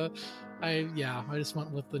things. I just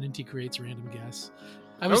went with an Inti Creates random guess.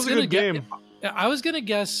 That was a good game. I was gonna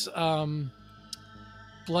guess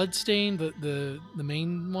Bloodstained, the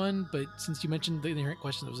main one, but since you mentioned the inherent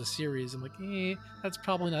question, that was a series. I'm like, that's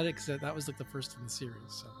probably not it, because that was like the first in the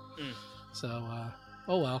series. So,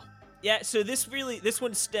 oh well. Yeah. So this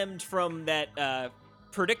one stemmed from that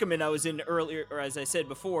predicament I was in earlier, or as I said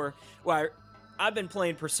before, where I've been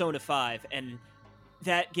playing Persona 5, and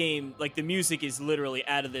that game, like, the music is literally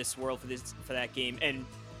out of this world for that game, and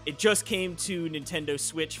it just came to Nintendo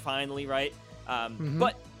Switch finally, right?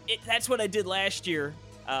 But that's what I did last year.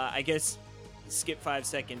 I guess skip 5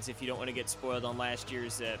 seconds if you don't want to get spoiled on last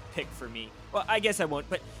year's pick for me. Well, I guess I won't,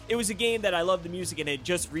 but it was a game that I loved the music, and it had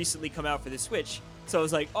just recently come out for the Switch, so I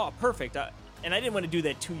was like, oh, perfect. And I didn't want to do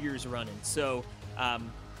that 2 years running, so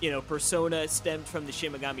Persona stemmed from the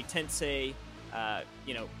Shin Megami Tensei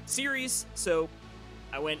series, so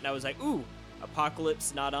I went and I was like, ooh,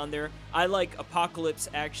 Apocalypse not on there. I like Apocalypse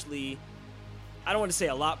actually, I don't want to say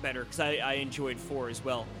a lot better, because I enjoyed 4 as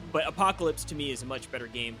well, but Apocalypse to me is a much better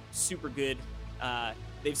game. Super good.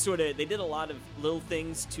 They did a lot of little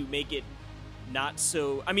things to make it not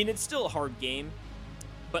so, I mean, it's still a hard game,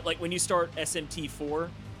 but like when you start SMT4,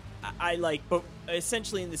 but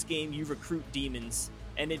essentially in this game you recruit demons,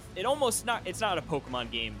 and it's not a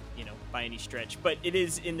Pokemon game, by any stretch, but it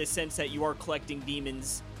is in the sense that you are collecting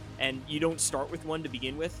demons, and you don't start with one to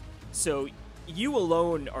begin with, so you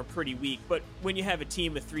alone are pretty weak, but when you have a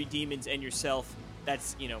team of 3 demons and yourself,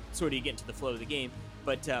 that's, sort of you get into the flow of the game.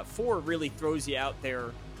 But 4 really throws you out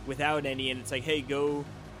there without any, and it's like, hey, go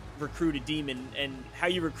recruit a demon, and how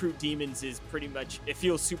you recruit demons is pretty much, it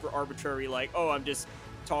feels super arbitrary, like, oh, I'm just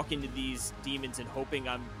talking to these demons and hoping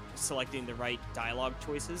I'm selecting the right dialogue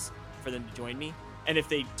choices for them to join me, and if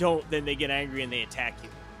they don't, then they get angry and they attack you.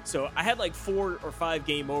 So I had like 4 or 5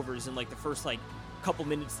 game overs in like the first like couple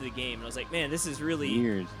minutes of the game, and I was like, man, this is really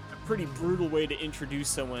Weird. a pretty brutal way to introduce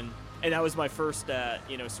someone, and that was my first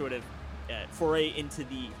foray into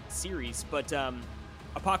the series. But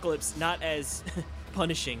Apocalypse, not as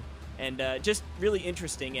punishing, and just really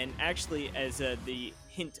interesting, and actually as the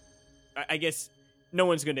hint, I guess no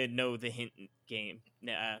one's going to know the hint game.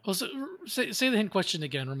 Well, so say the hint question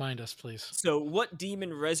again. Remind us, please. So, what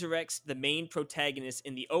demon resurrects the main protagonist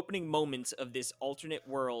in the opening moments of this alternate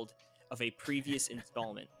world of a previous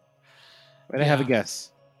installment? Wait, I have a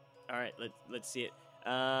guess. All right, let's see it.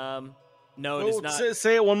 No, it is not.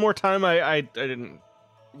 Say it one more time. I didn't.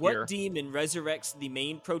 What hear. demon resurrects the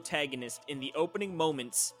main protagonist in the opening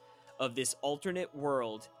moments of this alternate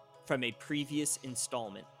world from a previous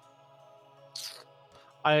installment?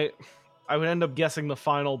 I would end up guessing the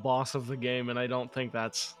final boss of the game, and I don't think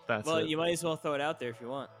that's Well, it. you might as well throw it out there if you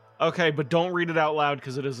want. Okay, but don't read it out loud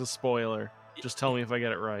because it is a spoiler. Just tell me if I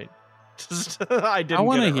get it right. I didn't. I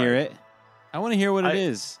want to get it hear right. it. I want to hear what it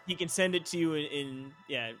is. He can send it to you in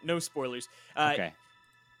no spoilers. Okay.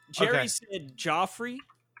 Jerry Okay. said Joffrey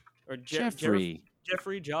or Jeffrey.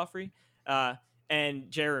 Joffrey,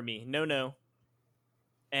 and Jeremy. No.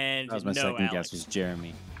 And That was my no, second Alex. guess. Was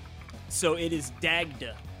Jeremy. So it is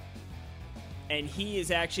Dagda. And he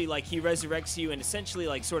is actually like, he resurrects you and essentially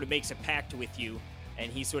like sort of makes a pact with you,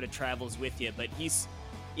 and he sort of travels with you, but he's,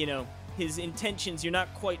 his intentions, you're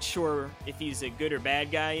not quite sure if he's a good or bad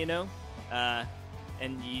guy,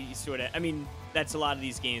 and you sort of, I mean, that's a lot of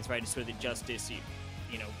these games, right? It's sort of the justice,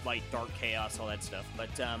 light, dark, chaos, all that stuff.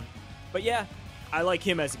 But yeah, I like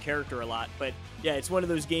him as a character a lot, but yeah, it's one of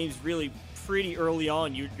those games really pretty early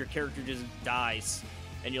on, your character just dies,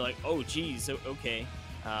 and you're like, oh, geez, okay.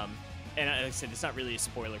 And like I said, it's not really a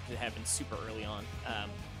spoiler because it happens super early on.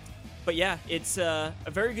 But yeah, it's a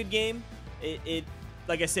very good game. It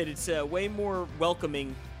like I said, it's way more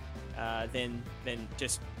welcoming than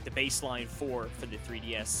just the baseline 4 for the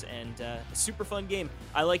 3DS, and a super fun game.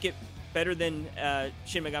 I like it better than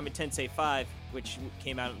Shin Megami Tensei 5, which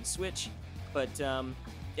came out on the Switch. But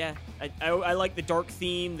yeah, I like the dark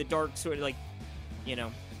theme, the dark sort of like,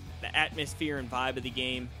 the atmosphere and vibe of the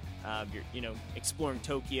game. You're exploring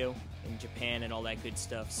Tokyo and Japan and all that good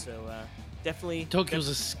stuff. So definitely, Tokyo's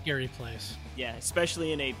a scary place. Yeah,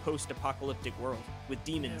 especially in a post-apocalyptic world with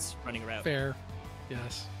demons running around. Fair,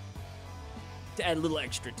 yes. To add a little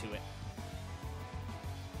extra to it.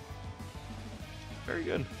 Very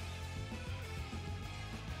good.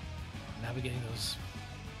 Navigating those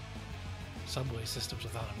subway systems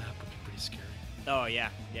without a map would be pretty scary. Oh yeah.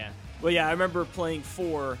 Well, yeah, I remember playing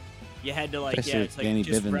 4. You had to Especially with it's like Danny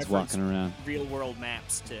just Bivens reference walking around. real world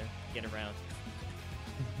maps to get around.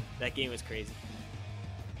 That game was crazy.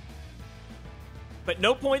 But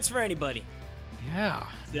no points for anybody. Yeah.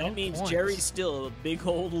 That no means points. Jerry's still a big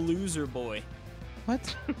old loser boy.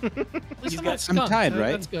 What? At least I'm not I'm skunked. tied,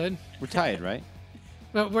 right? That's good. We're tied, right?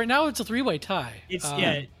 But right now it's a 3-way tie. It's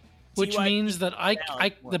which TYP means that I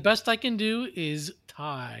one. the best I can do is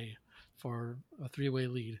tie for a 3-way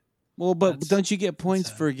lead. Well, but That's- don't you get points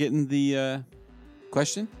sad. for getting the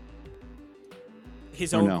question?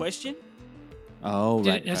 his Or own no? question. Oh,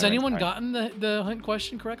 right. Has right, anyone right. gotten the hint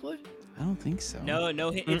question correctly? I don't think so. No,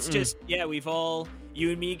 it's Mm-mm. just we've all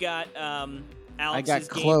you and me got Alex's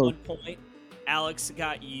game close. 1 point. Alex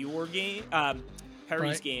got your game, Perry's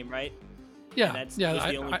Right. game, right? Yeah, And that's yeah, those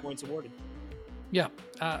are the only points awarded. yeah.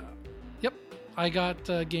 Yep. I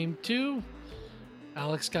got game 2.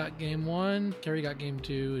 Alex got game 1. Carrie got game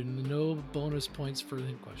 2, and no bonus points for the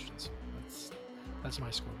hint questions. That's my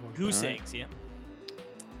scoreboard. Goose All right. eggs, yeah.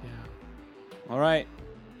 Yeah. All right.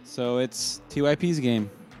 So it's TYP's game.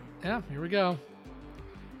 Yeah. Here we go.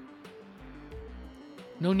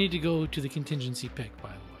 No need to go to the contingency pick, by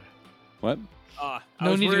the way. What? I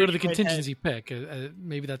No was need to go worried to the you might have- contingency pick.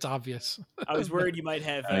 Maybe that's obvious. I was worried you might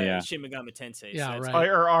have Oh, yeah. Shin Megami Tensei. Yeah, so that's right.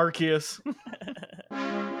 Or Arceus.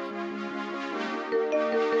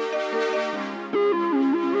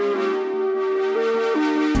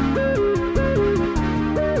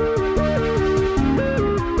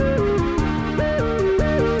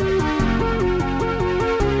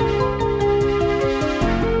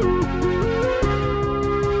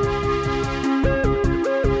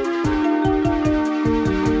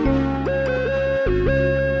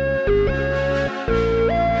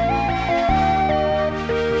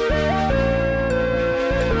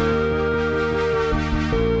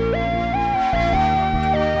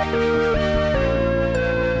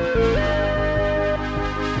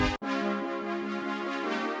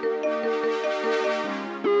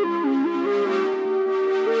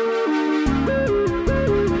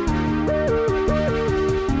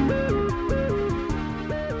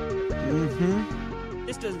 Mm-hmm.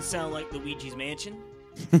 This doesn't sound like Luigi's Mansion.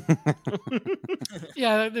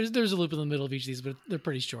 Yeah, there's a loop in the middle of each of these, but they're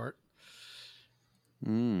pretty short.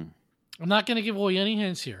 Mm. I'm not going to give away any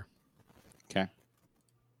hints here. Okay.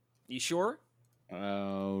 You sure?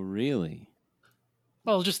 Oh, really?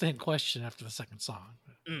 Well, just the hint question after the second song.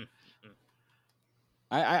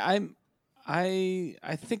 I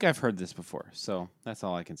think I've heard this before, so that's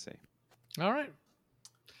all I can say. All right.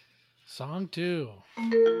 Song 2.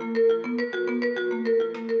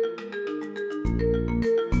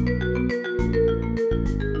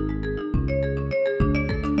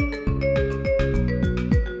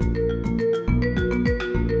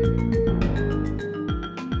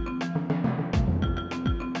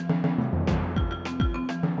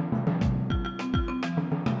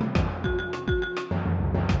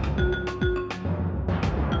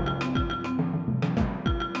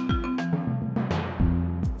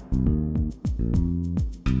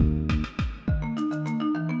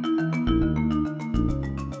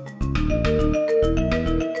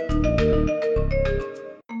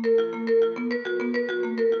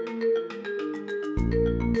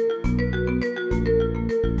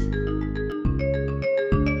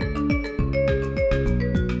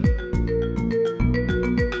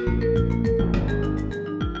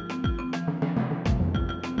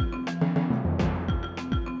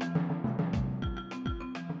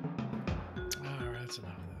 All right, that's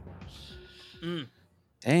enough of that. Mm.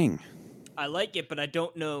 Dang. I like it, but I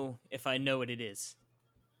don't know if I know what it is.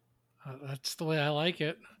 That's the way I like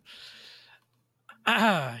it.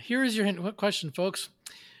 Here is your hint question, folks.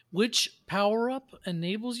 Which power-up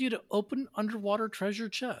enables you to open underwater treasure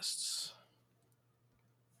chests?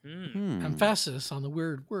 Hmm. Emphasis on the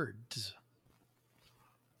weird words.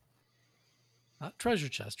 Not treasure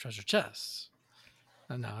chest, treasure chests.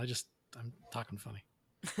 No, I'm talking funny.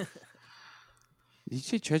 Did you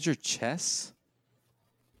say treasure chess?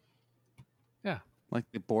 Yeah. Like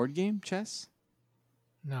the board game chess?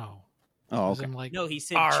 No. Oh, As okay. in, like, No, he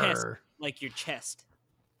said chest, arr. like your chest.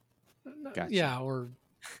 Gotcha. Yeah, or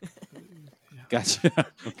Gotcha.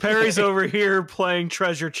 Perry's over here playing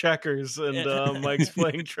treasure checkers, and Mike's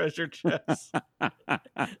playing treasure chess.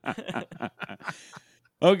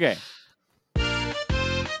 Okay.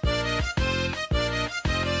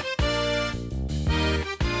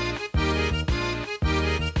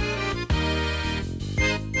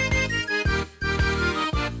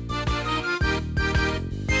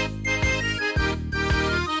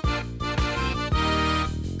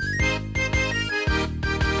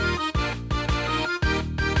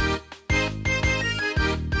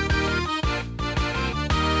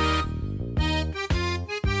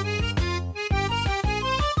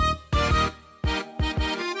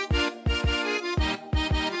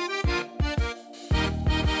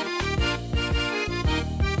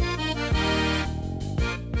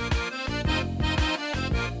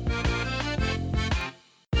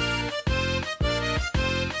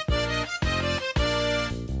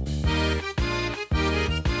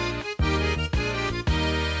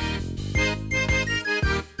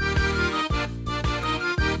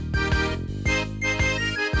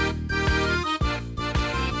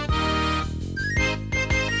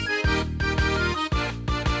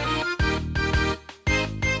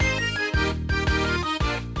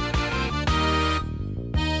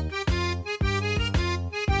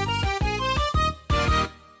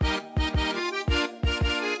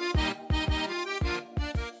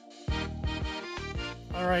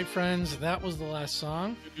 All right, friends, that was the last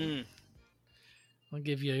song. Mm. I'll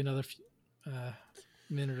give you another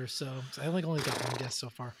minute or so. I only got one guess so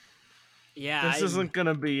far. Yeah, This isn't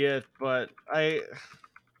gonna be it, but I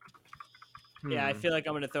feel like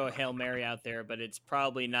I'm going to throw a Hail Mary out there, but it's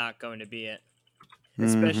probably not going to be it. Mhm.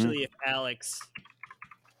 Especially if Alex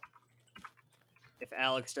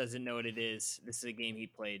doesn't know what it is. This is a game he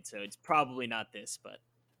played, so it's probably not this, but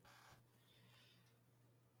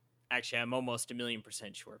actually I'm almost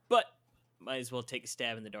 1,000,000% sure. But might as well take a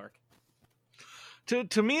stab in the dark.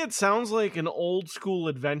 To me, it sounds like an old school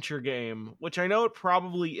adventure game, which I know it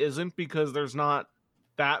probably isn't because there's not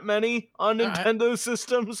that many on Nintendo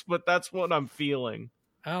systems, but that's what I'm feeling.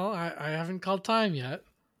 Well, I haven't called time yet.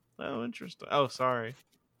 Oh, interesting. Oh, sorry.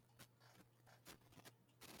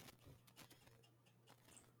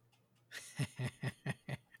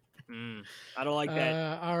 I don't like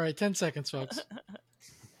that. All right, 10 seconds, folks.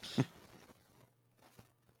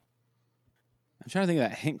 I'm trying to think of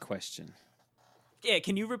that hint question. Yeah,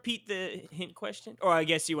 can you repeat the hint question? Or I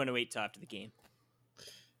guess you want to wait till after the game.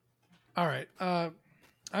 All right,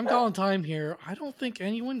 I'm calling time here. I don't think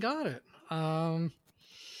anyone got it.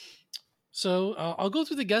 So I'll go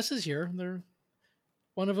through the guesses here.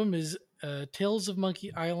 One of them is Tales of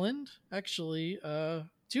Monkey Island. Actually,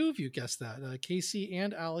 two of you guessed that. Casey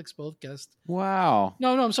and Alex both guessed. Wow.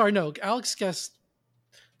 No, I'm sorry. No, Alex guessed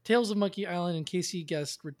Tales of Monkey Island, and Casey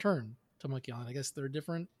guessed Return to Monkey Island. I guess they're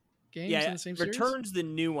different games in the same series. Return's the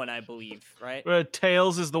new one, I believe, right?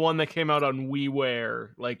 Tails is the one that came out on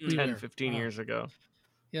WiiWare like 10, WiiWare. 15 years ago.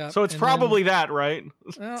 Yeah. So it's and probably that, right? Well,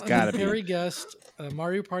 It's and gotta then be. Perry guessed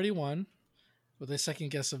Mario Party 1 with a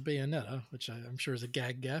second guess of Bayonetta, which I'm sure is a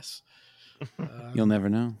gag guess. You'll never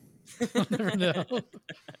know. I'll never know.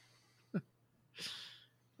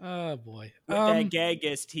 Oh, boy. With that gag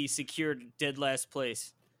guess, he secured dead last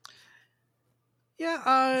place. Yeah,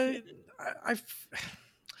 I've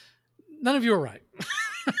none of you are right.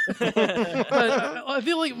 But I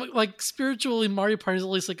feel like spiritually Mario Party is at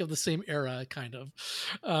least like of the same era, kind of.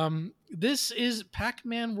 This is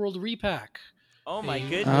Pac-Man World Repack. Oh my a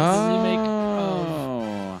goodness. remake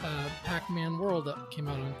Oh. of Pac-Man World that came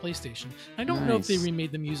out on PlayStation. I don't know if they Nice.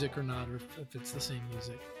 remade the music or not, or if it's the same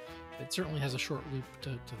music. It certainly has a short loop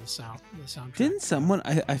to the soundtrack. Didn't someone?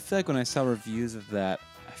 I feel like when I saw reviews of that,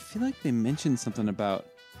 I feel like they mentioned something about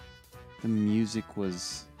the music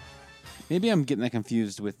was. Maybe I'm getting that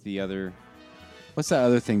confused with the other. What's that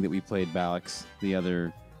other thing that we played, Balix? The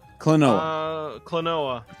other Klonoa.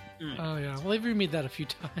 Klonoa. Oh yeah, well they've remade that a few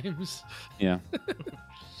times. Yeah.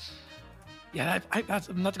 Yeah, that's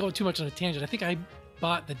not to go too much on a tangent. I think I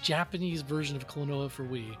bought the Japanese version of Klonoa for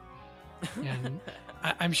Wii, and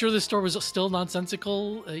I'm sure the store was still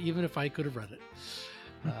nonsensical, even if I could have read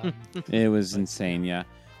it. It was insane. Yeah.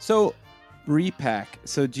 So, Repack.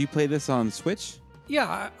 So, do you play this on Switch?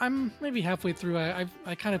 Yeah, I'm maybe halfway through. I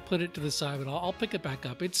kind of put it to the side, but I'll pick it back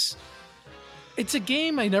up. It's a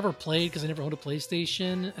game I never played because I never owned a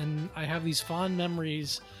PlayStation, and I have these fond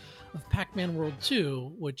memories of Pac-Man World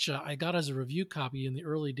 2, which I got as a review copy in the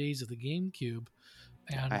early days of the GameCube.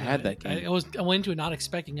 And I had that game. I went into it not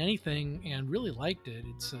expecting anything and really liked it.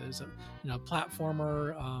 It's a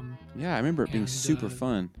platformer. Yeah, I remember it being And, super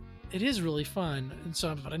fun. It is really fun, and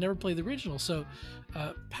so but I never played the original. So,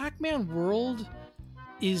 Pac-Man World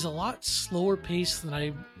is a lot slower paced than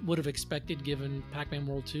I would have expected given Pac-Man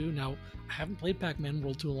World 2. Now, I haven't played Pac-Man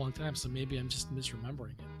World 2 in a long time, so maybe I'm just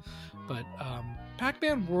misremembering it. But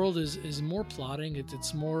Pac-Man World is more plotting.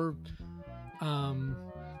 It's more, I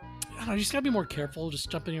don't know, you just gotta be more careful, just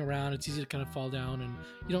jumping around. It's easy to kind of fall down, and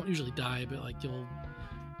you don't usually die, but like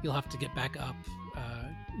you'll have to get back up,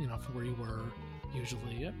 from where you were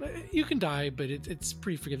usually. You can die, but it's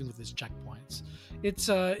pretty forgiving with its checkpoints. It's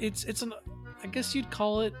an, I guess you'd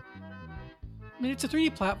call it. I mean, it's a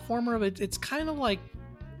 3D platformer, but it's kind of like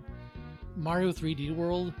Mario 3D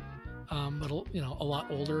World, but a lot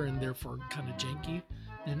older and therefore kind of janky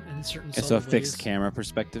in certain. It's subtle a fixed ways. camera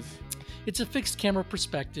perspective. It's a fixed camera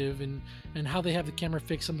perspective, and how they have the camera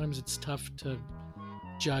fixed. Sometimes it's tough to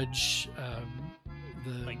judge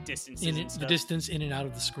the Like distances in and the stuff. distance in and out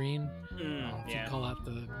of the screen. If you Yeah. call that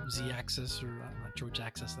the Z-axis, or I'm not sure which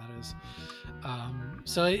axis that is.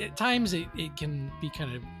 So at times it can be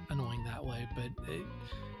kind of annoying that way, but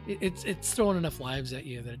it's throwing enough lives at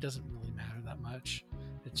you that it doesn't really matter that much.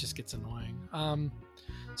 It just gets annoying.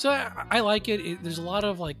 So I like it. There's a lot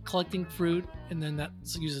of like collecting fruit, and then that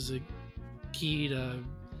uses a key to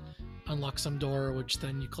unlock some door, which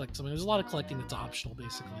then you collect something. There's a lot of collecting that's optional,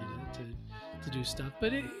 basically, to do stuff.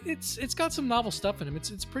 But it's got some novel stuff in them.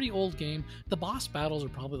 It's a pretty old game. The boss battles are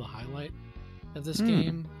probably the highlight of this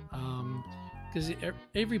game. because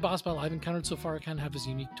every boss battle I've encountered so far kind of have this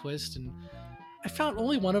unique twist, and I found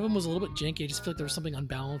only one of them was a little bit janky. I just feel like there was something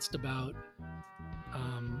unbalanced about.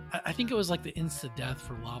 I think it was like the insta death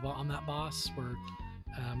for lava on that boss, where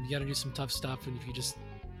you got to do some tough stuff, and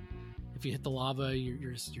if you hit the lava,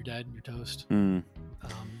 you're dead, you're toast.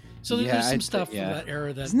 So there's some stuff from that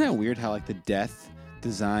era that isn't that weird how like the death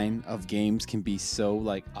design of games can be so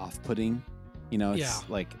like off-putting. You know, it's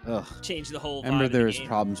like ugh. Change the whole. I remember vibe there of was the game.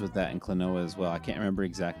 problems with that in Klonoa as well. I can't remember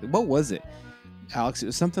exactly. What was it, Alex? It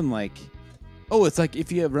was something like, oh, it's like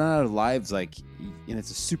if you run out of lives, like, and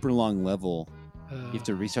it's a super long level, you have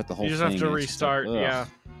to restart the whole thing. You just have to and it's just like, restart. ugh.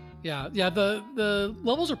 Yeah. The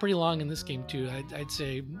levels are pretty long in this game too. I'd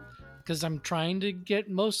say, because I'm trying to get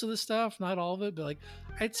most of the stuff, not all of it, but like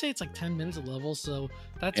I'd say it's like 10 minutes a level. So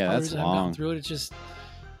that's probably the reason I've long. gotten through it. It's just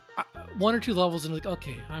one or two levels and like,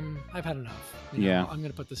 okay, I've had enough. You know, I'm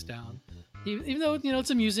gonna put this down. Even though it's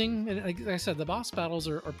amusing, and like I said, the boss battles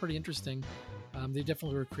are pretty interesting. They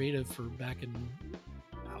definitely were creative for back in.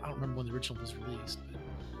 I don't remember when the original was released, but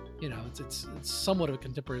it's somewhat of a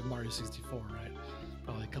contemporary of Mario 64, right?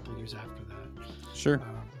 Probably a couple of years after that. Sure.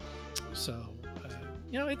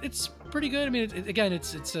 It's pretty good. I mean,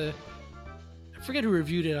 it's a. I forget who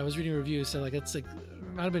reviewed it. I was reading a review, so like it's like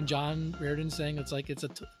it might have been John Reardon saying it's like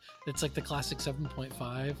the classic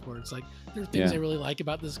 7.5, where it's like there are things I really like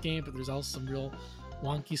about this game, but there's also some real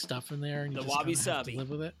wonky stuff in there, and you The just kind of have to wabi-sabi. live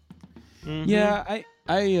with it. Mhm. Yeah,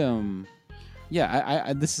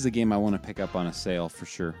 I this is a game I want to pick up on a sale for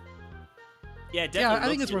sure. Yeah, definitely. Yeah, I think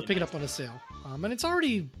looks it's worth really picking nice. up on a sale. And it's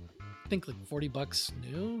already, I think, like $40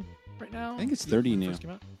 new right now. I think it's 30 new. First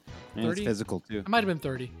came out. And it's 30? physical too. It might have been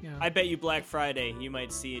 30. Yeah. I bet you Black Friday you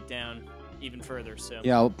might see it down even further. So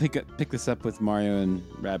Yeah, I'll pick this up with Mario and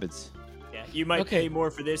Rabbids. yeah, you might Okay. pay more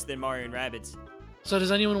for this than Mario and Rabbids. So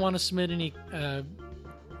does anyone want to submit any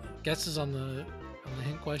guesses on the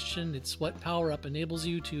hint question? It's what power up enables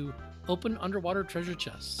you to open underwater treasure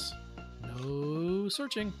chests? No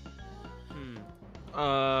searching.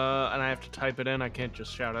 And I have to type it in. I can't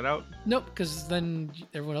just shout it out. Nope, because then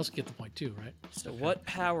everyone else can get the point too, right? So what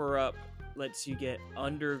power up lets you get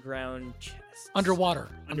underground chests? Underwater.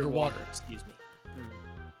 Excuse me.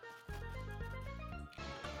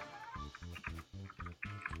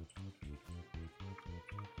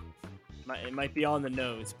 It might be on the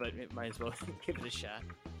nose, but it might as well give it a shot.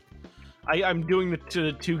 I'm doing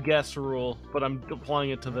the two guess rule, but I'm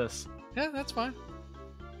applying it to this. Yeah, that's fine.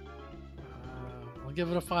 I'll give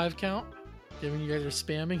it a 5 count. Given you guys are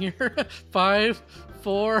spamming here. 5,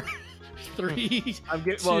 4, 3. I'm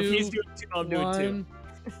getting. Well, if he's two, doing two, I'm doing two.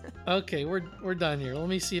 1. Okay, we're done here. Let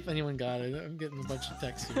me see if anyone got it. I'm getting a bunch of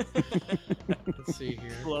text here. Let's see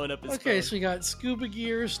here. Blowing up his Okay, phone. so we got scuba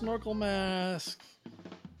gear, snorkel mask,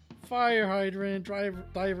 fire hydrant,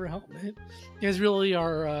 diver helmet. You guys really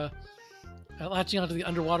are latching onto the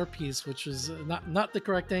underwater piece, which is not the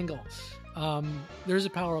correct angle. There's a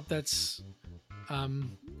power up that's,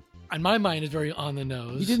 in my mind, is very on the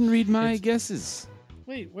nose. You didn't read my guesses.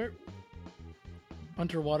 Wait, where?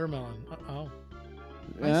 Underwater melon. Oh.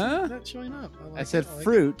 I Huh? see that showing up. I said like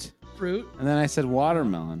fruit, fruit, and then I said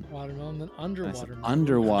watermelon. watermelon, then I underwater said melon.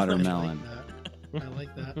 underwater I like melon. that. I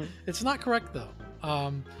like that. It's not correct though.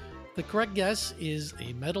 The correct guess is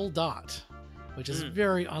a metal dot, which is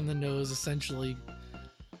very on the nose, essentially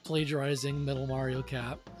plagiarizing Metal Mario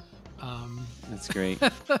Cap. That's great.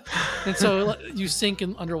 And so you sink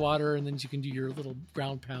in underwater, and then you can do your little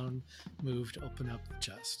ground pound move to open up the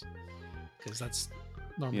chest, because that's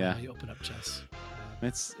normally how you open up chests.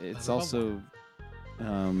 It's Above also,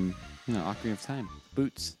 Ocarina of Time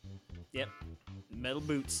boots. Yep. Metal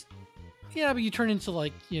boots. Yeah, but you turn into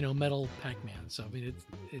like Metal Pac-Man. So I mean,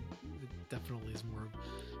 it definitely is more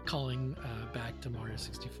calling back to Mario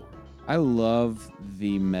 64. I love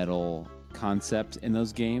the metal concept in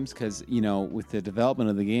those games because with the development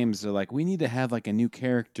of the games, they're like, we need to have like a new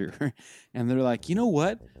character, and they're like, you know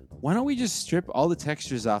what? Why don't we just strip all the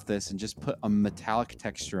textures off this and just put a metallic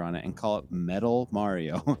texture on it and call it Metal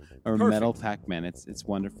Mario or Perfect. Metal Pac-Man? It's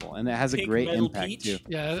wonderful, and it has a Pink great Metal impact Peach? too.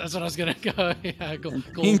 Yeah, that's what I was gonna go. Yeah, gold,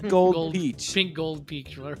 Pink Gold Peach. Pink gold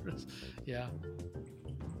peach, whatever it is. Yeah.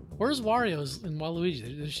 Where's Wario's and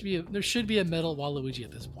Waluigi? There should be a metal Waluigi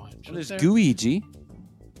at this point. Well, there's there? Gooigi.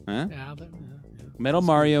 Huh? Yeah, Metal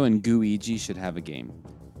Mario and Gooigi should have a game.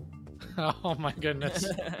 Oh my goodness.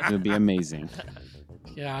 It would be amazing.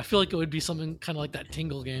 Yeah, I feel like it would be something kind of like that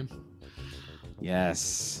Tingle game.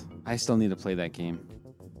 Yes. I still need to play that game.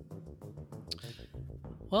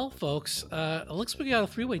 Well, folks, it looks like we got a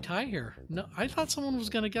 3-way tie here. No, I thought someone was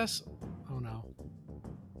gonna guess. Oh no.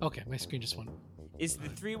 Okay, my screen just went. Is the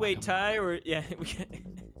three-way tie or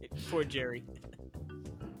Poor Jerry.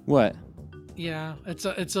 What? Yeah,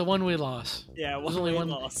 it's a one-way loss. Yeah, There's only one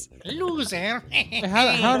loss. Loser. How did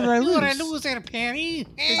I You're a lose? loser, Penny.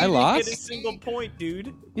 I You didn't lost? get a single point,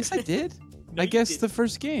 dude. Yes, I did. No, I you guessed the didn't.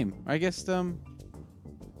 first game. I guessed Didn't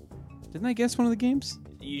I guess one of the games?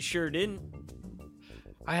 You sure didn't.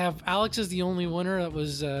 I have Alex is the only winner. That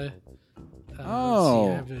was. Let's see, I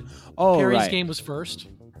Oh. have it. Oh, Perry's right. game was first.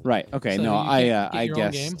 Right. Okay. So No, you get I your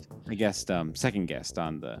own game? guessed. I guessed second guessed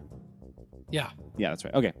on the. Yeah. Yeah, that's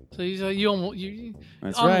right. Okay, So you almost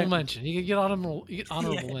that's honorable right. mention. You get honorable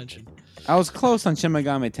Yeah. mention. I was close on Shin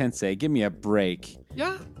Megami Tensei. Give me a break.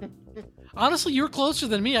 Yeah. Honestly, you were closer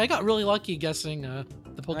than me. I got really lucky guessing the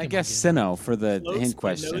Pokemon. I guess game. Sinnoh for the Close, hint but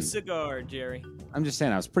question. no cigar, Jerry. I'm just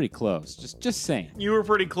saying I was pretty close. Just saying. You were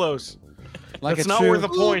pretty close. Like That's a not true, worth a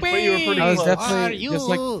point, but you were pretty I was close. definitely Are just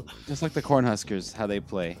you? just like the Cornhuskers, how they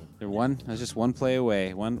play. I was just one play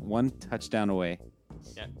away, one touchdown away.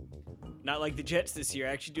 Not like the Jets this year,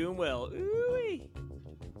 actually doing well. Ooh-wee.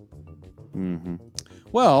 Hmm.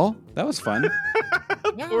 Well, that was fun.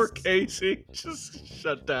 Poor Casey, just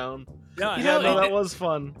shut down. No, You Yeah, know, no, it- that was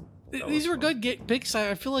fun. These were good picks.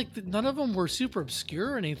 I feel like none of them were super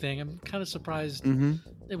obscure or anything. I'm kind of surprised Mm-hmm.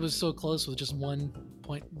 it was so close with just 1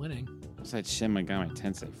 point winning. Besides Shin Megami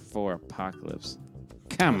Tensei 4 Apocalypse.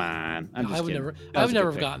 Come on. I'm just I would kidding. never, That I was would a good never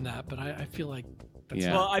have pick. gotten that, but I feel like that's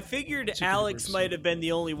Yeah. Well, I figured Super Alex diverse. might have been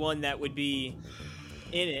the only one that would be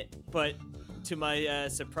in it, but to my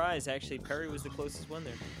surprise, actually, Perry was the closest one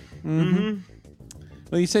there. Mhm. Mm-hmm.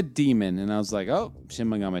 Well, you said demon, and I was like, oh, Shin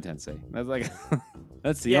Megami Tensei. I was like,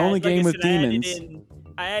 that's the Yeah, only like I game with said, demons.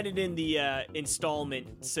 I added in the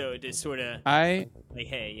installment, so to sort of I like,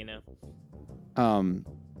 hey, you know.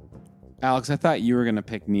 Alex, I thought you were gonna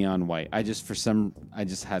pick Neon White. I just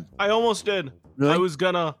had I almost did. really. I was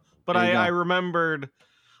gonna, but There you go. I remembered.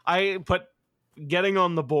 I put getting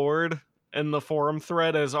on the board in the forum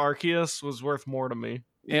thread as Arceus was worth more to me.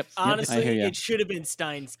 Yep, Honestly, I hear ya. it should have been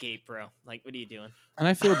Steins Gate, bro. Like, what are you doing? And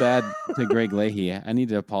I feel bad to Greg Leahy. I need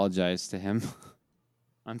to apologize to him.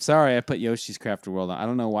 I'm sorry I put Yoshi's Crafted World on. I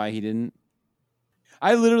don't know why he didn't.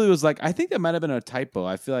 I literally was like, I think that might have been a typo.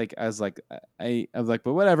 I feel like I was like,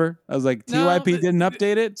 but whatever. I was like, No, TYP but- didn't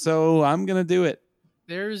update it, so I'm gonna do it.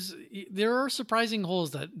 there are surprising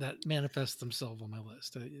holes that manifest themselves on my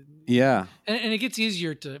list. Yeah. And it gets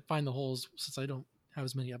easier to find the holes since I don't have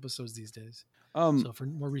as many episodes these days. So for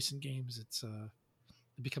more recent games, it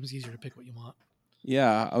becomes easier to pick what you want.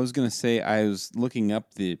 Yeah, I was gonna say I was looking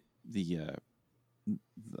up the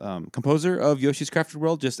composer of Yoshi's Crafted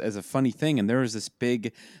World just as a funny thing, and there was this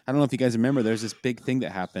big. I don't know if you guys remember. There's this big thing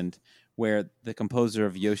that happened where the composer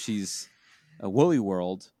of Yoshi's Woolly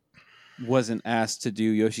World wasn't asked to do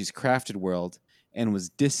Yoshi's Crafted World and was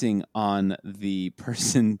dissing on the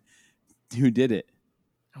person who did it.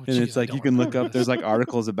 Oh, And geez, it's I like you don't can look remember up. There's like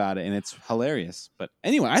articles about it, and it's hilarious. But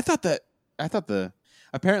anyway, I thought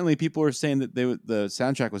apparently people were saying that the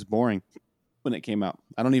soundtrack was boring when it came out.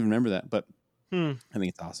 I don't even remember that, but I think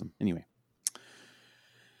it's awesome. Anyway,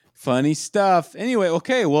 funny stuff. Anyway,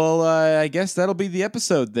 okay. Well, I guess that'll be the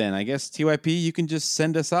episode then. I guess TYP, you can just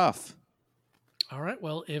send us off. All right.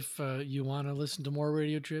 Well, if you want to listen to more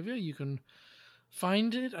radio trivia, you can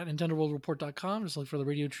find it at NintendoWorldReport.com. Just look for the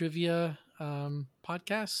radio trivia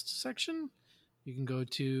podcast section. You can go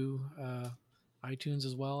to iTunes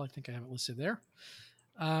as well. I think I have it listed there.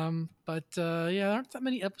 But there aren't that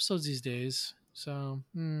many episodes these days. So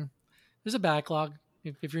there's a backlog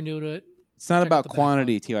if you're new to it. It's not Check out about the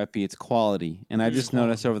quantity, TYP. It's quality. And I It is just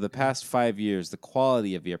noticed quality, over the past 5 years, the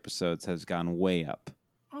quality of the episodes has gone way up.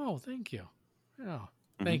 Oh, thank you. Yeah.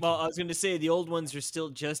 Mhm. Thank Well, you. I was going to say the old ones are still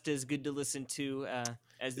just as good to listen to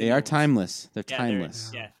as the They new are ones. timeless. They're Yeah,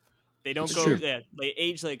 timeless. Yeah, they don't It's go. true. Yeah, they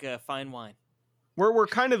age like a fine wine. We're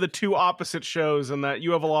kind of the two opposite shows in that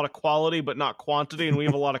you have a lot of quality but not quantity, and we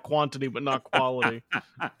have a lot of quantity but not quality.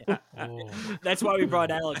 Oh. That's why we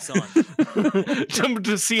brought Alex on.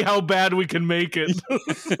 to see how bad we can make it.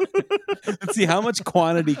 Let's see, how much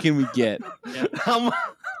quantity can we get? how much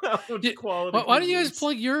Yeah, quality? Why don't can you we guys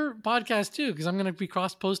plug your podcast too? Because I'm going to be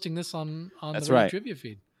cross-posting this on That's the Radio right. trivia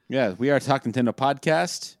feed. Yeah, we are Talk Nintendo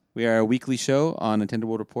Podcast. We are a weekly show on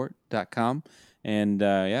NintendoWorldReport.com. And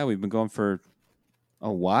we've been going for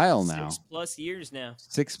a while now. 6+ years now.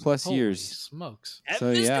 6+ Holy years. smokes! Haven't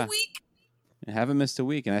So, missed yeah. a week. I haven't missed a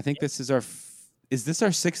week. And I think this is is this our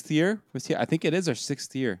 6th year? I think it is our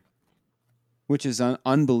 6th year, which is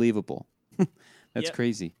unbelievable. That's Yep.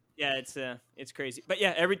 crazy. Yeah, it's crazy. But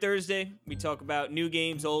yeah, every Thursday we talk about new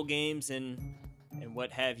games, old games, and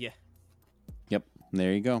what have you. Yep.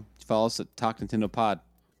 There you go. Follow us at Talk Nintendo Pod.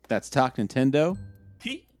 That's Talk Nintendo.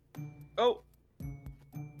 Pete. Oh,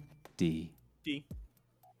 D. D.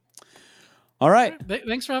 All right.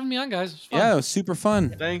 Thanks for having me on, guys. It was fun. Yeah, it was super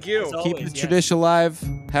fun. Thank you. As Keep always, the yes. tradition alive.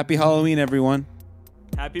 Happy Halloween, everyone.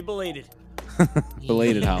 Happy belated.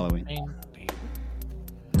 Belated Halloween. Fine.